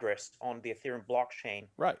public address on the Ethereum blockchain,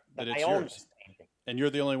 right, that I own this painting. And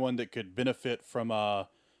you're the only one that could benefit from a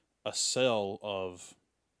sale of.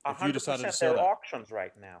 If you decided to sell there are auctions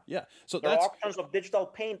right now. Yeah, so there are auctions of digital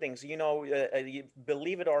paintings. You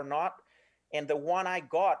believe it or not, and the one I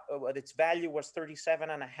got, its value was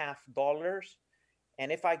 $37.50.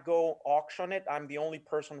 And if I go auction it, I'm the only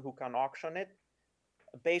person who can auction it.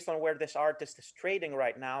 Based on where this artist is trading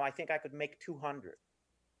right now, I think I could make 200.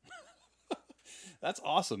 That's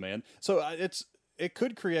awesome, man. So it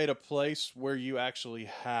could create a place where you actually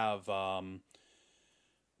have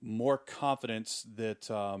more confidence that,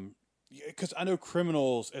 because I know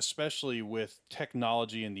criminals, especially with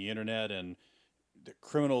technology and the internet, and the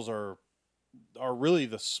criminals are really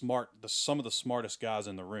some of the smartest guys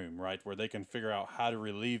in the room, right? Where they can figure out how to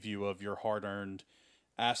relieve you of your hard-earned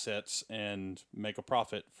assets and make a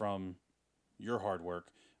profit from your hard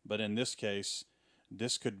work. But in this case,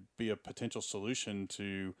 this could be a potential solution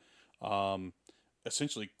to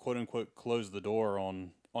essentially, quote unquote, close the door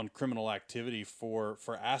on criminal activity for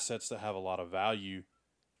assets that have a lot of value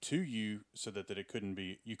to you, so that you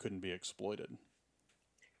couldn't be exploited.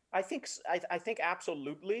 I think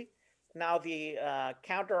absolutely. Now, the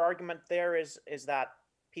counter argument there is that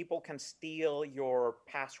people can steal your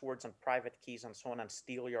passwords and private keys and so on, and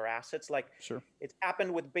steal your assets. Like, sure, it's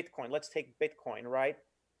happened with Bitcoin. Let's take Bitcoin, right?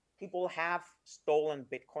 People have stolen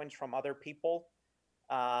Bitcoins from other people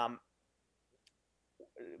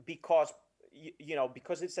because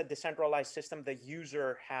it's a decentralized system. The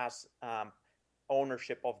user has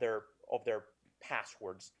ownership of their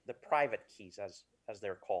passwords, the private keys as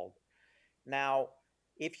they're called. Now,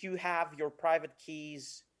 if you have your private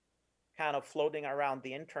keys kind of floating around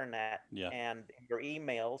the internet, yeah, and your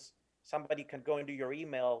emails, somebody can go into your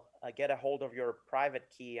email, get a hold of your private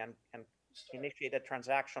key, and initiate a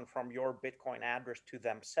transaction from your Bitcoin address to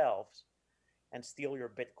themselves and steal your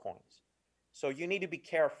Bitcoins. So you need to be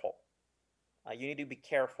careful.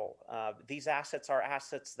 These assets are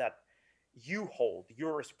assets that you hold.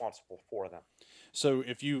 You're responsible for them. So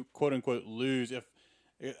if you, quote unquote, lose, if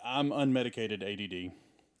I'm unmedicated ADD,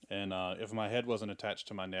 and if my head wasn't attached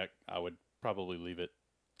to my neck, I would probably leave it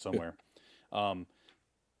somewhere.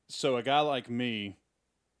 So a guy like me,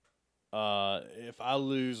 if I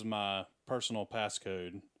lose my personal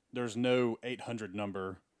passcode, there's no 800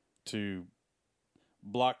 number to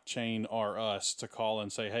blockchain or us to call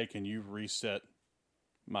and say, hey, can you reset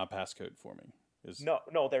my passcode for me?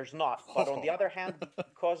 No, there's not. But on the other hand,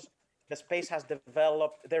 because the space has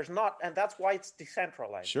developed, there's not, and that's why it's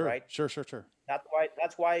decentralized, sure, right? Sure.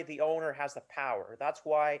 That's why the owner has the power. That's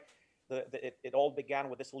why it all began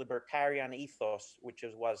with this libertarian ethos, which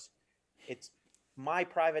it's my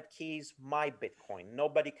private keys, my Bitcoin.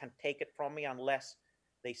 Nobody can take it from me unless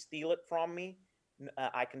they steal it from me.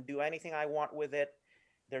 I can do anything I want with it.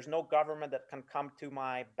 There's no government that can come to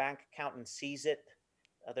my bank account and seize it.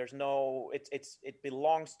 It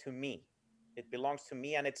belongs to me. It belongs to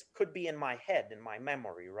me, and it could be in my head, in my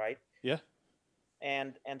memory, right? Yeah.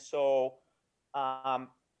 And so,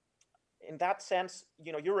 in that sense,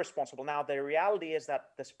 you're responsible. Now, the reality is that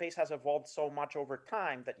the space has evolved so much over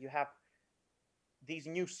time that you have these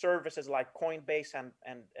new services like Coinbase and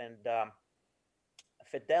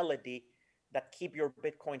Fidelity that keep your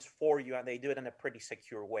Bitcoins for you, and they do it in a pretty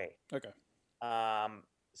secure way. Okay.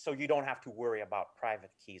 So you don't have to worry about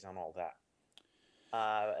private keys and all that.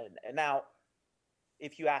 Now,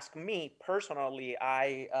 if you ask me personally,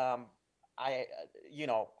 I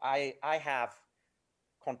have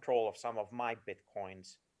control of some of my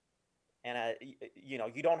Bitcoins, and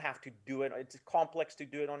you don't have to do it. It's complex to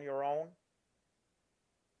do it on your own,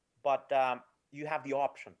 but you have the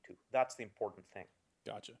option to. That's the important thing.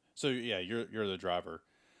 Gotcha. So yeah, you're the driver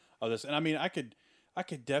of this, and I mean, I could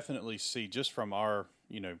definitely see just from our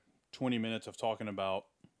 20 minutes of talking about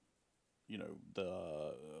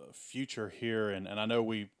the future here, and I know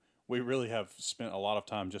we really have spent a lot of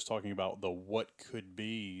time just talking about the what could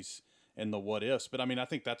be's and the what ifs, but I mean, I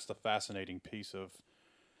think that's the fascinating piece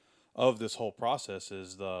of this whole process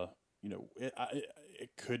is it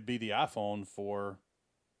could be the iPhone for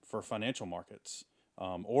financial markets,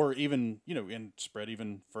 or even and spread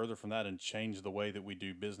even further from that and change the way that we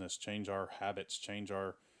do business, change our habits, change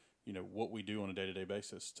our what we do on a day-to-day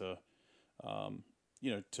basis to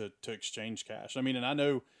to exchange cash. I mean, and I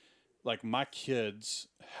know like my kids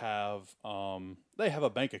have they have a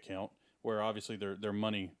bank account where obviously their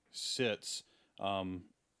money sits,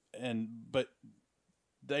 but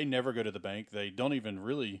they never go to the bank. They don't even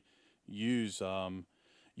really use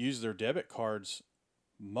their debit cards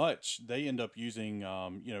much. They end up using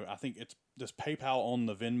I think it's this PayPal on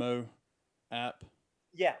the Venmo app.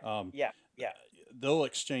 Yeah. They'll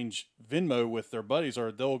exchange Venmo with their buddies,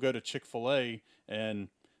 or they'll go to Chick-fil-A and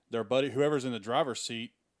their buddy, whoever's in the driver's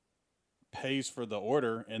seat, pays for the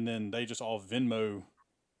order, and then they just all Venmo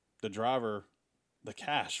the driver the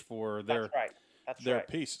cash for their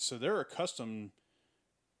piece. So they're accustomed.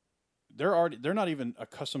 They're not even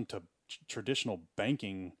accustomed to traditional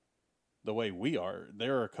banking the way we are.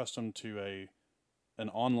 They're accustomed to an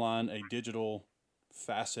online, a digital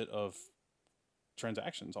facet of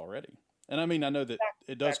transactions already. And I mean, I know that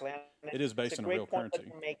it is based on a real currency. That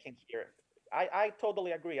you're making here. I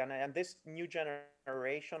totally agree. And this new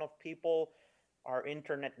generation of people are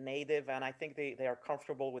internet native, and I think they are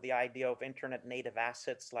comfortable with the idea of internet native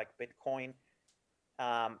assets like Bitcoin.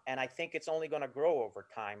 And I think it's only going to grow over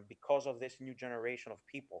time because of this new generation of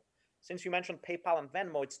people. Since you mentioned PayPal and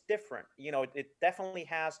Venmo, it's different. It definitely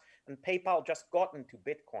has, and PayPal just got into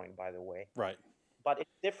Bitcoin, by the way. Right. But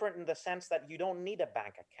it's different in the sense that you don't need a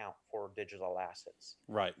bank account for digital assets.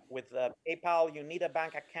 Right. With PayPal, you need a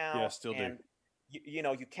bank account. Yeah, still do.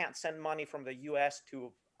 You can't send money from the U.S.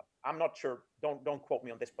 to, I'm not sure, don't quote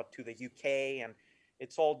me on this, but to the U.K. And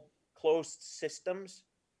it's all closed systems.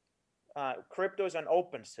 Crypto is an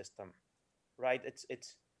open system, right? It's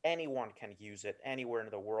anyone can use it anywhere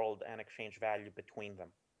in the world and exchange value between them.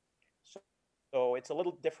 So it's a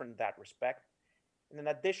little different in that respect. And in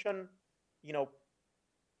addition,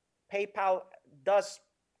 PayPal does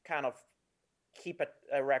kind of keep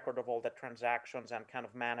a record of all the transactions and kind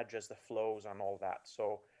of manages the flows and all that.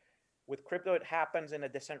 So with crypto, it happens in a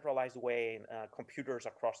decentralized way in computers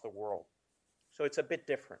across the world. So it's a bit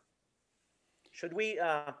different. Should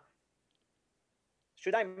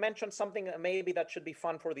I mention something maybe that should be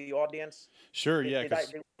fun for the audience? Sure, yeah,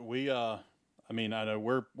 because I mean, I know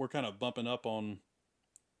we're kind of bumping up on.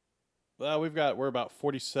 Well, we're about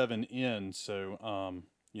 47 in, so I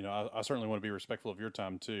certainly want to be respectful of your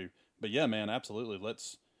time too. But yeah, man, absolutely.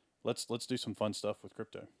 Let's do some fun stuff with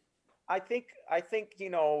crypto. I think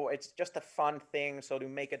it's just a fun thing. So to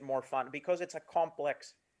make it more fun, because it's a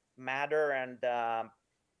complex matter, and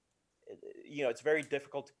it's very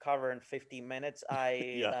difficult to cover in 50 minutes.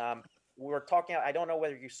 We were talking. I don't know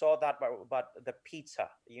whether you saw that, but the pizza,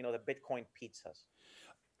 the Bitcoin pizzas.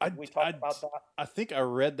 We talked about that. I think I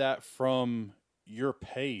read that from your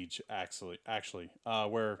page, actually,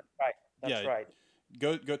 where That's right.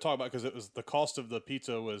 Go talk about, because it was the cost of the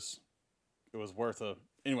pizza was worth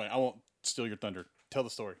anyway. I won't steal your thunder. Tell the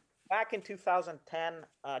story. Back in 2010,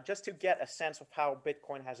 just to get a sense of how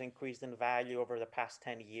Bitcoin has increased in value over the past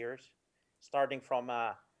 10 years, starting from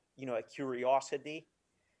a curiosity.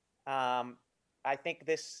 I think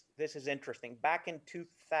this is interesting. Back in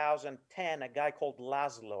 2010, a guy called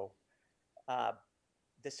Laszlo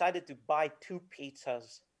decided to buy 2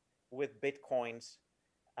 pizzas with Bitcoins,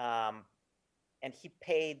 and he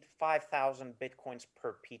paid 5,000 Bitcoins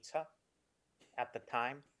per pizza at the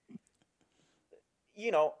time.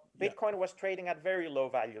 Bitcoin was trading at very low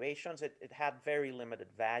valuations. It had very limited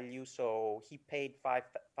value, so he paid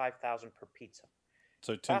 5,000 per pizza.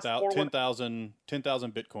 So 10,000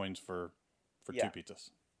 Bitcoins for 2 pizzas.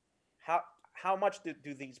 How much did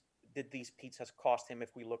these pizzas cost him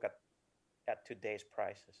if we look at today's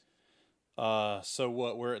prices? So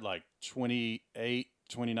what, we're at like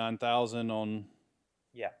 29,000 on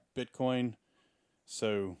Bitcoin.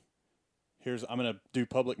 So I'm going to do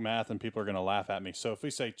public math and people are going to laugh at me. So if we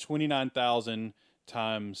say 29,000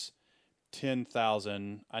 times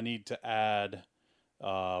 10,000, I need to add,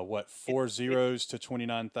 4 zeros to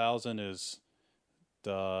 29,000 is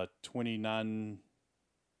the 290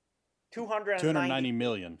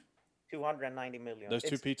 million. 290 million. Those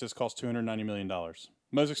two pizzas cost $290 million.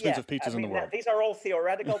 Most expensive pizzas in the world. These are all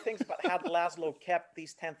theoretical things, but had Laszlo kept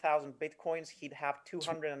these 10,000 Bitcoins, he'd have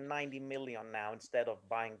 290 million now instead of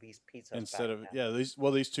buying these pizzas. So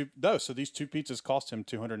these two pizzas cost him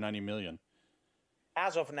 290 million.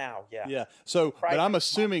 As of now, yeah. Yeah. So, but I'm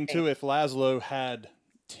assuming too, if Laszlo had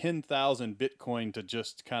 10,000 Bitcoin to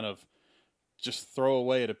just throw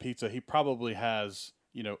away at a pizza, he probably has,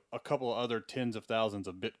 a couple of other tens of thousands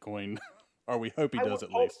of Bitcoin, or we hope he does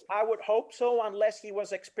at least. I would hope so, unless he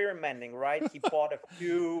was experimenting, right? He bought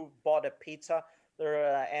a pizza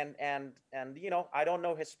there, and I don't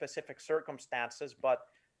know his specific circumstances, but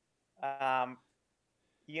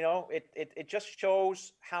it just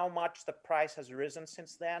shows how much the price has risen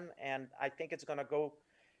since then, and I think it's going to go.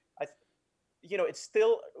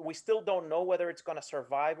 We still don't know whether it's going to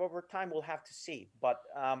survive over time. We'll have to see, but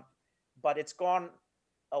it's gone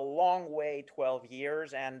a long way, 12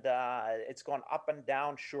 years, and it's gone up and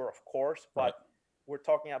down, sure, of course, but we're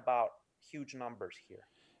talking about huge numbers here.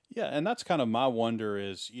 Yeah, and that's kind of my wonder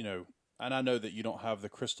is, and I know that you don't have the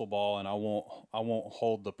crystal ball, and I won't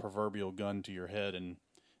hold the proverbial gun to your head and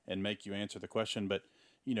make you answer the question, but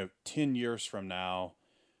 10 years from now,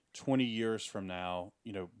 20 years from now,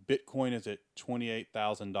 Bitcoin is at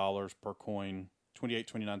 $28,000 per coin,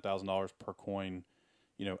 $29,000 per coin,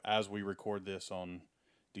 as we record this on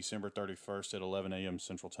December 31st at 11 a.m.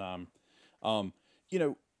 Central Time. Do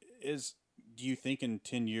you think in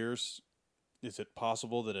 10 years, is it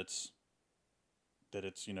possible that it's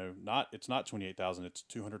not 28,000, it's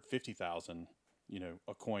 250,000,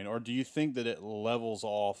 a coin? Or do you think that it levels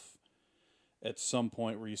off at some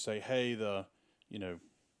point where you say, hey,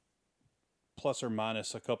 plus or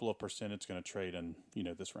minus a couple of percent, it's going to trade in,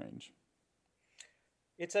 this range?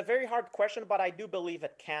 It's a very hard question, but I do believe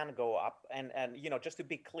it can go up. And just to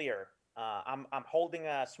be clear, I'm holding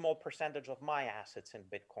a small percentage of my assets in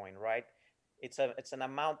Bitcoin, right? It's an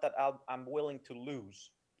amount that I'm willing to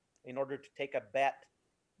lose in order to take a bet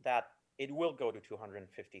that it will go to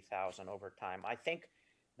 250,000 over time. I think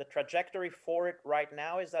the trajectory for it right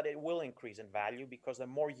now is that it will increase in value because the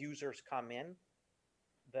more users come in,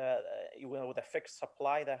 with a fixed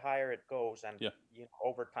supply, the higher it goes, and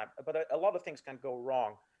over time. But a lot of things can go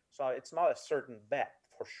wrong, so it's not a certain bet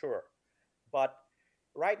for sure. But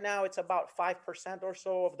right now, it's about 5% or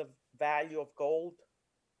so of the value of gold,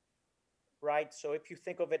 right? So if you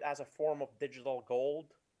think of it as a form of digital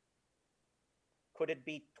gold, could it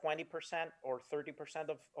be 20% or 30%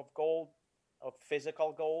 of gold, of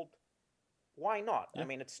physical gold? Why not? Yeah. I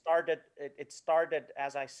mean, it started,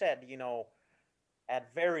 as I said,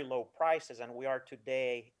 at very low prices, and we are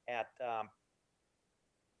today at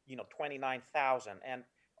 29,000, and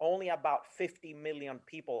only about 50 million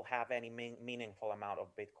people have any meaningful amount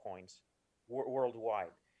of Bitcoins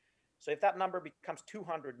worldwide. So if that number becomes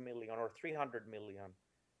 200 million or 300 million,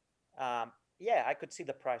 I could see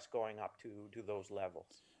the price going up to those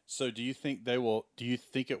levels. So do you think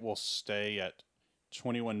it will stay at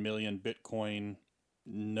 21 million Bitcoin?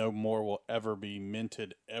 No more will ever be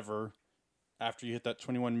minted ever after you hit that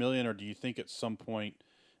 21 million, or do you think at some point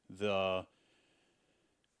the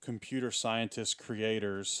computer scientists,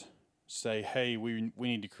 creators say, hey, we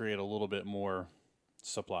need to create a little bit more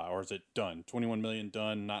supply, or is it done? 21 million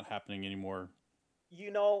done, not happening anymore?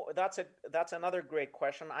 That's another great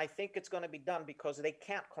question. I think it's going to be done because they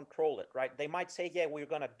can't control it, right? They might say, yeah, we're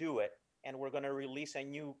going to do it, and we're going to release a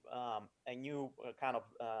new kind of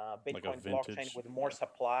Bitcoin blockchain with more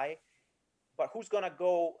supply. But who's going to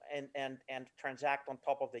go and transact on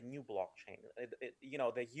top of the new blockchain?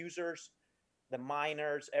 The users, the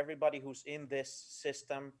miners, everybody who's in this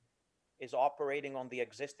system is operating on the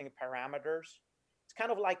existing parameters. It's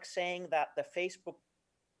kind of like saying that the Facebook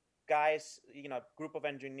guys, group of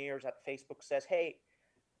engineers at Facebook says, hey,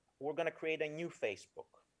 we're going to create a new Facebook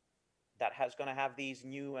that going to have these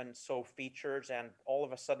new and so features, and all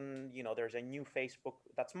of a sudden, there's a new Facebook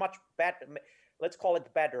that's much better. Let's call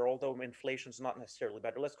it better, although inflation's not necessarily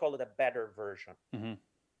better. Let's call it a better version. Mm-hmm.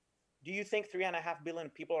 Do you think 3.5 billion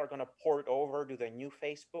people are going to port over to the new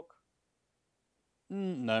Facebook?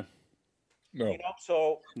 No. No.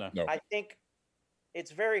 No. I think it's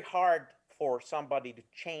very hard for somebody to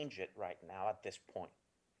change it right now at this point.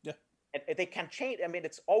 Yeah. And they can change. I mean,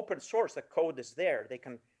 it's open source. The code is there.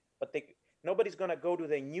 Nobody's going to go to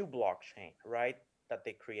the new blockchain, right, that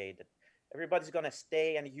they created. Everybody's going to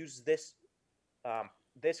stay and use this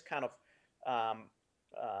this kind of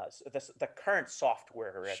the current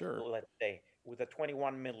software, sure. let's say, with the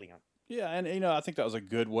 21 million. Yeah, and I think that was a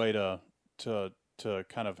good way to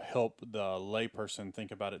kind of help the layperson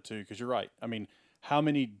think about it too, because you're right. I mean, how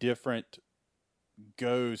many different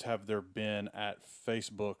goes have there been at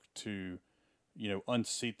Facebook to,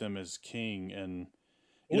 unseat them as king? And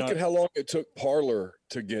look at how long it took Parler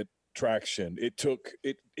to get traction. It took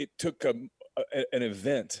an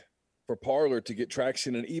event for Parler to get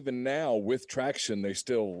traction, and even now with traction, they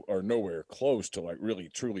still are nowhere close to like really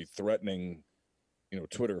truly threatening,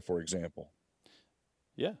 Twitter, for example.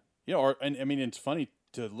 Yeah, it's funny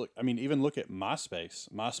to look. I mean, even look at MySpace.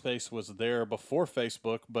 MySpace was there before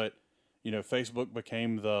Facebook, but Facebook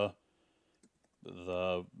became the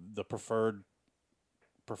preferred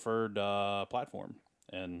platform,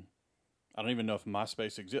 and I don't even know if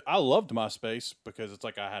MySpace exists. I loved MySpace because it's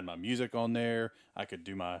like I had my music on there. I could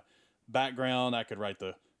do my background. I could write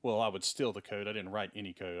I would steal the code. I didn't write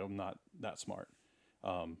any code. I'm not that smart.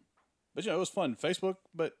 But it was fun. Facebook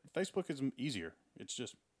is easier. It's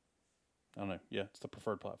just, I don't know. Yeah, it's the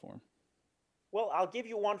preferred platform. Well, I'll give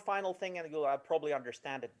you one final thing, and you'll probably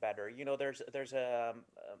understand it better. There's a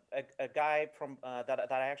guy from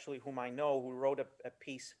whom I know, who wrote a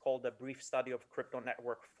piece called "A Brief Study of Crypto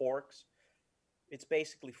Network Forks." It's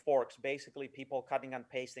basically forks, basically people cutting and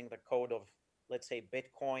pasting the code of, let's say,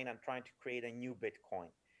 Bitcoin and trying to create a new Bitcoin.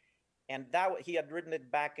 And that he had written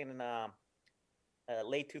it back in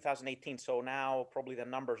late 2018. So now probably the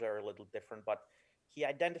numbers are a little different, but he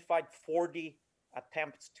identified 40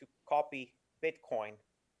 attempts to copy Bitcoin.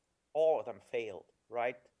 All of them failed,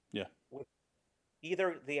 right? Yeah. With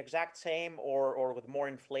either the exact same or with more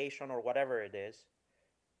inflation or whatever it is.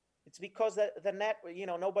 It's because the net,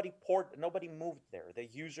 nobody moved there. The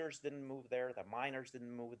users didn't move there. The miners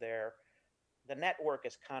didn't move there. The network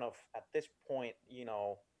is kind of at this point,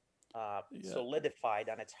 solidified,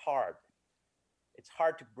 and it's hard. It's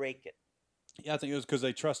hard to break it. Yeah, I think it was because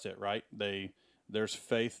they trust it, right? There's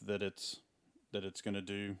faith that it's going to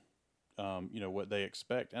do, what they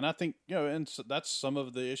expect, and I think and so that's some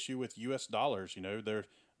of the issue with U.S. dollars. The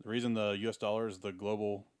reason the U.S. dollar is the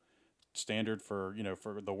global standard for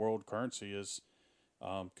for the world currency is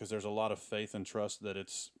because there's a lot of faith and trust that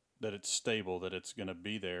it's stable, that it's going to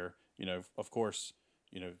be there. Of course,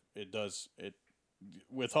 it does it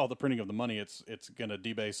with all the printing of the money. It's going to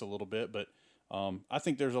debase a little bit, but I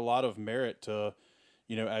think there's a lot of merit to,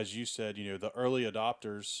 as you said, the early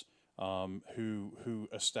adopters who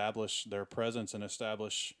establish their presence and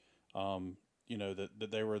establish, that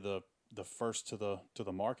they were the first to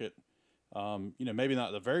the market. Maybe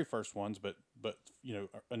not the very first ones, but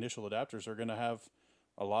initial adapters are going to have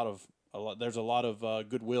there's a lot of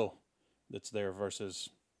goodwill that's there versus,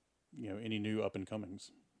 any new up and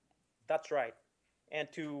comings. That's right. And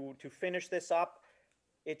to finish this up,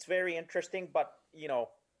 it's very interesting, but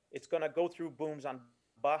it's going to go through booms and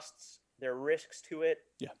busts. There are risks to it.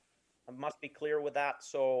 Yeah. I must be clear with that.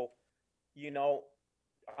 So,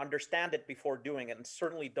 understand it before doing it, and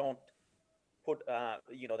certainly don't put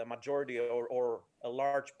the majority or a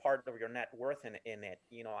large part of your net worth in it.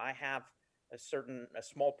 I have a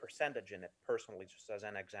small percentage in it personally, just as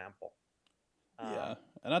an example. Yeah,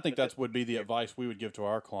 and I think that would be the advice we would give to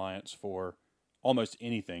our clients for almost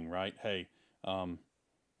anything, right? Hey,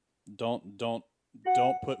 don't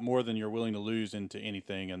put more than you're willing to lose into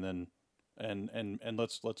anything, and then and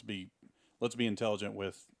let's be intelligent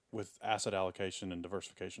with asset allocation and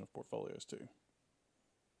diversification of portfolios too.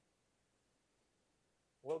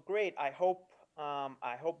 Well, great. I hope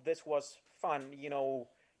this was fun.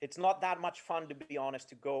 It's not that much fun, to be honest,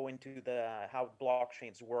 to go into how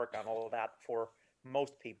blockchains work and all of that for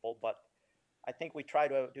most people, but I think we try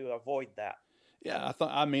to avoid that. Yeah,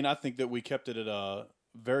 I think that we kept it at a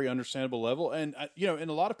very understandable level, and and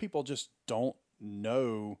a lot of people just don't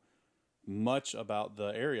know much about the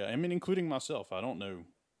area. I mean, including myself, I don't know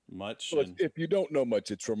much. Well, if you don't know much,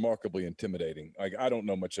 it's remarkably intimidating. Like, I don't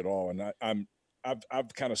know much at all, and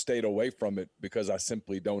I've kind of stayed away from it because I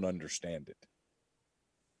simply don't understand it.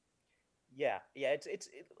 Yeah.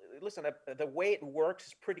 Listen, the way it works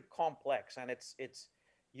is pretty complex, and it's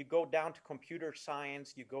you go down to computer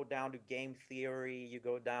science, you go down to game theory, you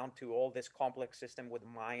go down to all this complex system with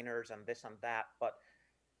miners and this and that. But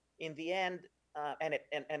in the end, and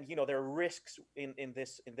there are risks in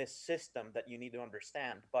this system that you need to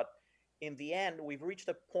understand. But in the end, we've reached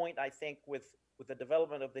a point, I think, with the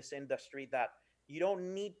development of this industry that you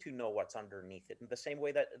don't need to know what's underneath it, in the same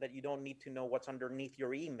way that you don't need to know what's underneath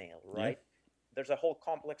your email, right? Yeah. There's a whole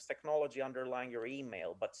complex technology underlying your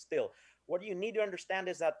email, but still, what you need to understand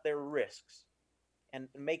is that there are risks, and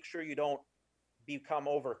make sure you don't become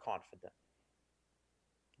overconfident.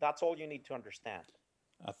 That's all you need to understand.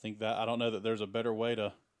 I think that I don't know that there's a better way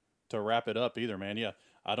to wrap it up either, man. Yeah,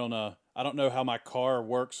 I don't know how my car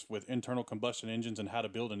works with internal combustion engines and how to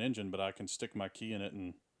build an engine, but I can stick my key in it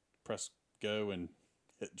and press go and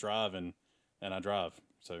hit drive, and I drive.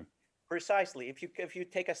 So precisely, if you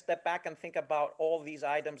take a step back and think about all these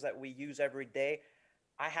items that we use every day,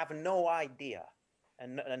 I have no idea,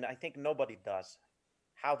 and I think nobody does,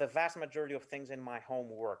 how the vast majority of things in my home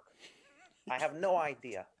work. I have no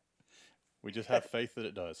idea. We just have faith that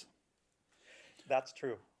it does. That's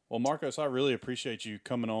true. Well, Marcos, I really appreciate you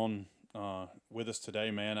coming on with us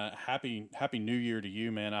today, man. Happy New Year to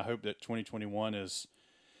you, man. I hope that 2021 is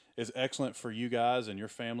excellent for you guys and your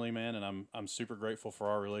family, man. And I'm super grateful for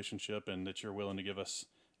our relationship and that you're willing to give us,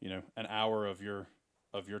 an hour of your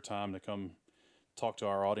time to come talk to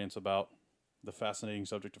our audience about the fascinating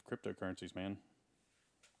subject of cryptocurrencies, man.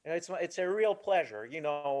 It's a real pleasure.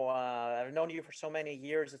 I've known you for so many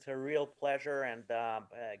years. It's a real pleasure, and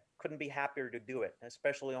couldn't be happier to do it,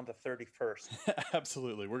 especially on the 31st.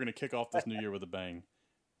 Absolutely. We're going to kick off this new year with a bang.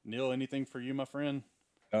 Neal, anything for you, my friend?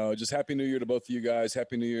 Just Happy New Year to both of you guys.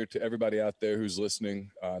 Happy New Year to everybody out there who's listening.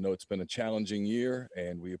 I know it's been a challenging year,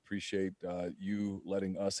 and we appreciate you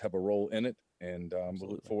letting us have a role in it. And we'll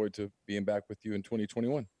look forward to being back with you in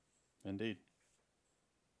 2021. Indeed.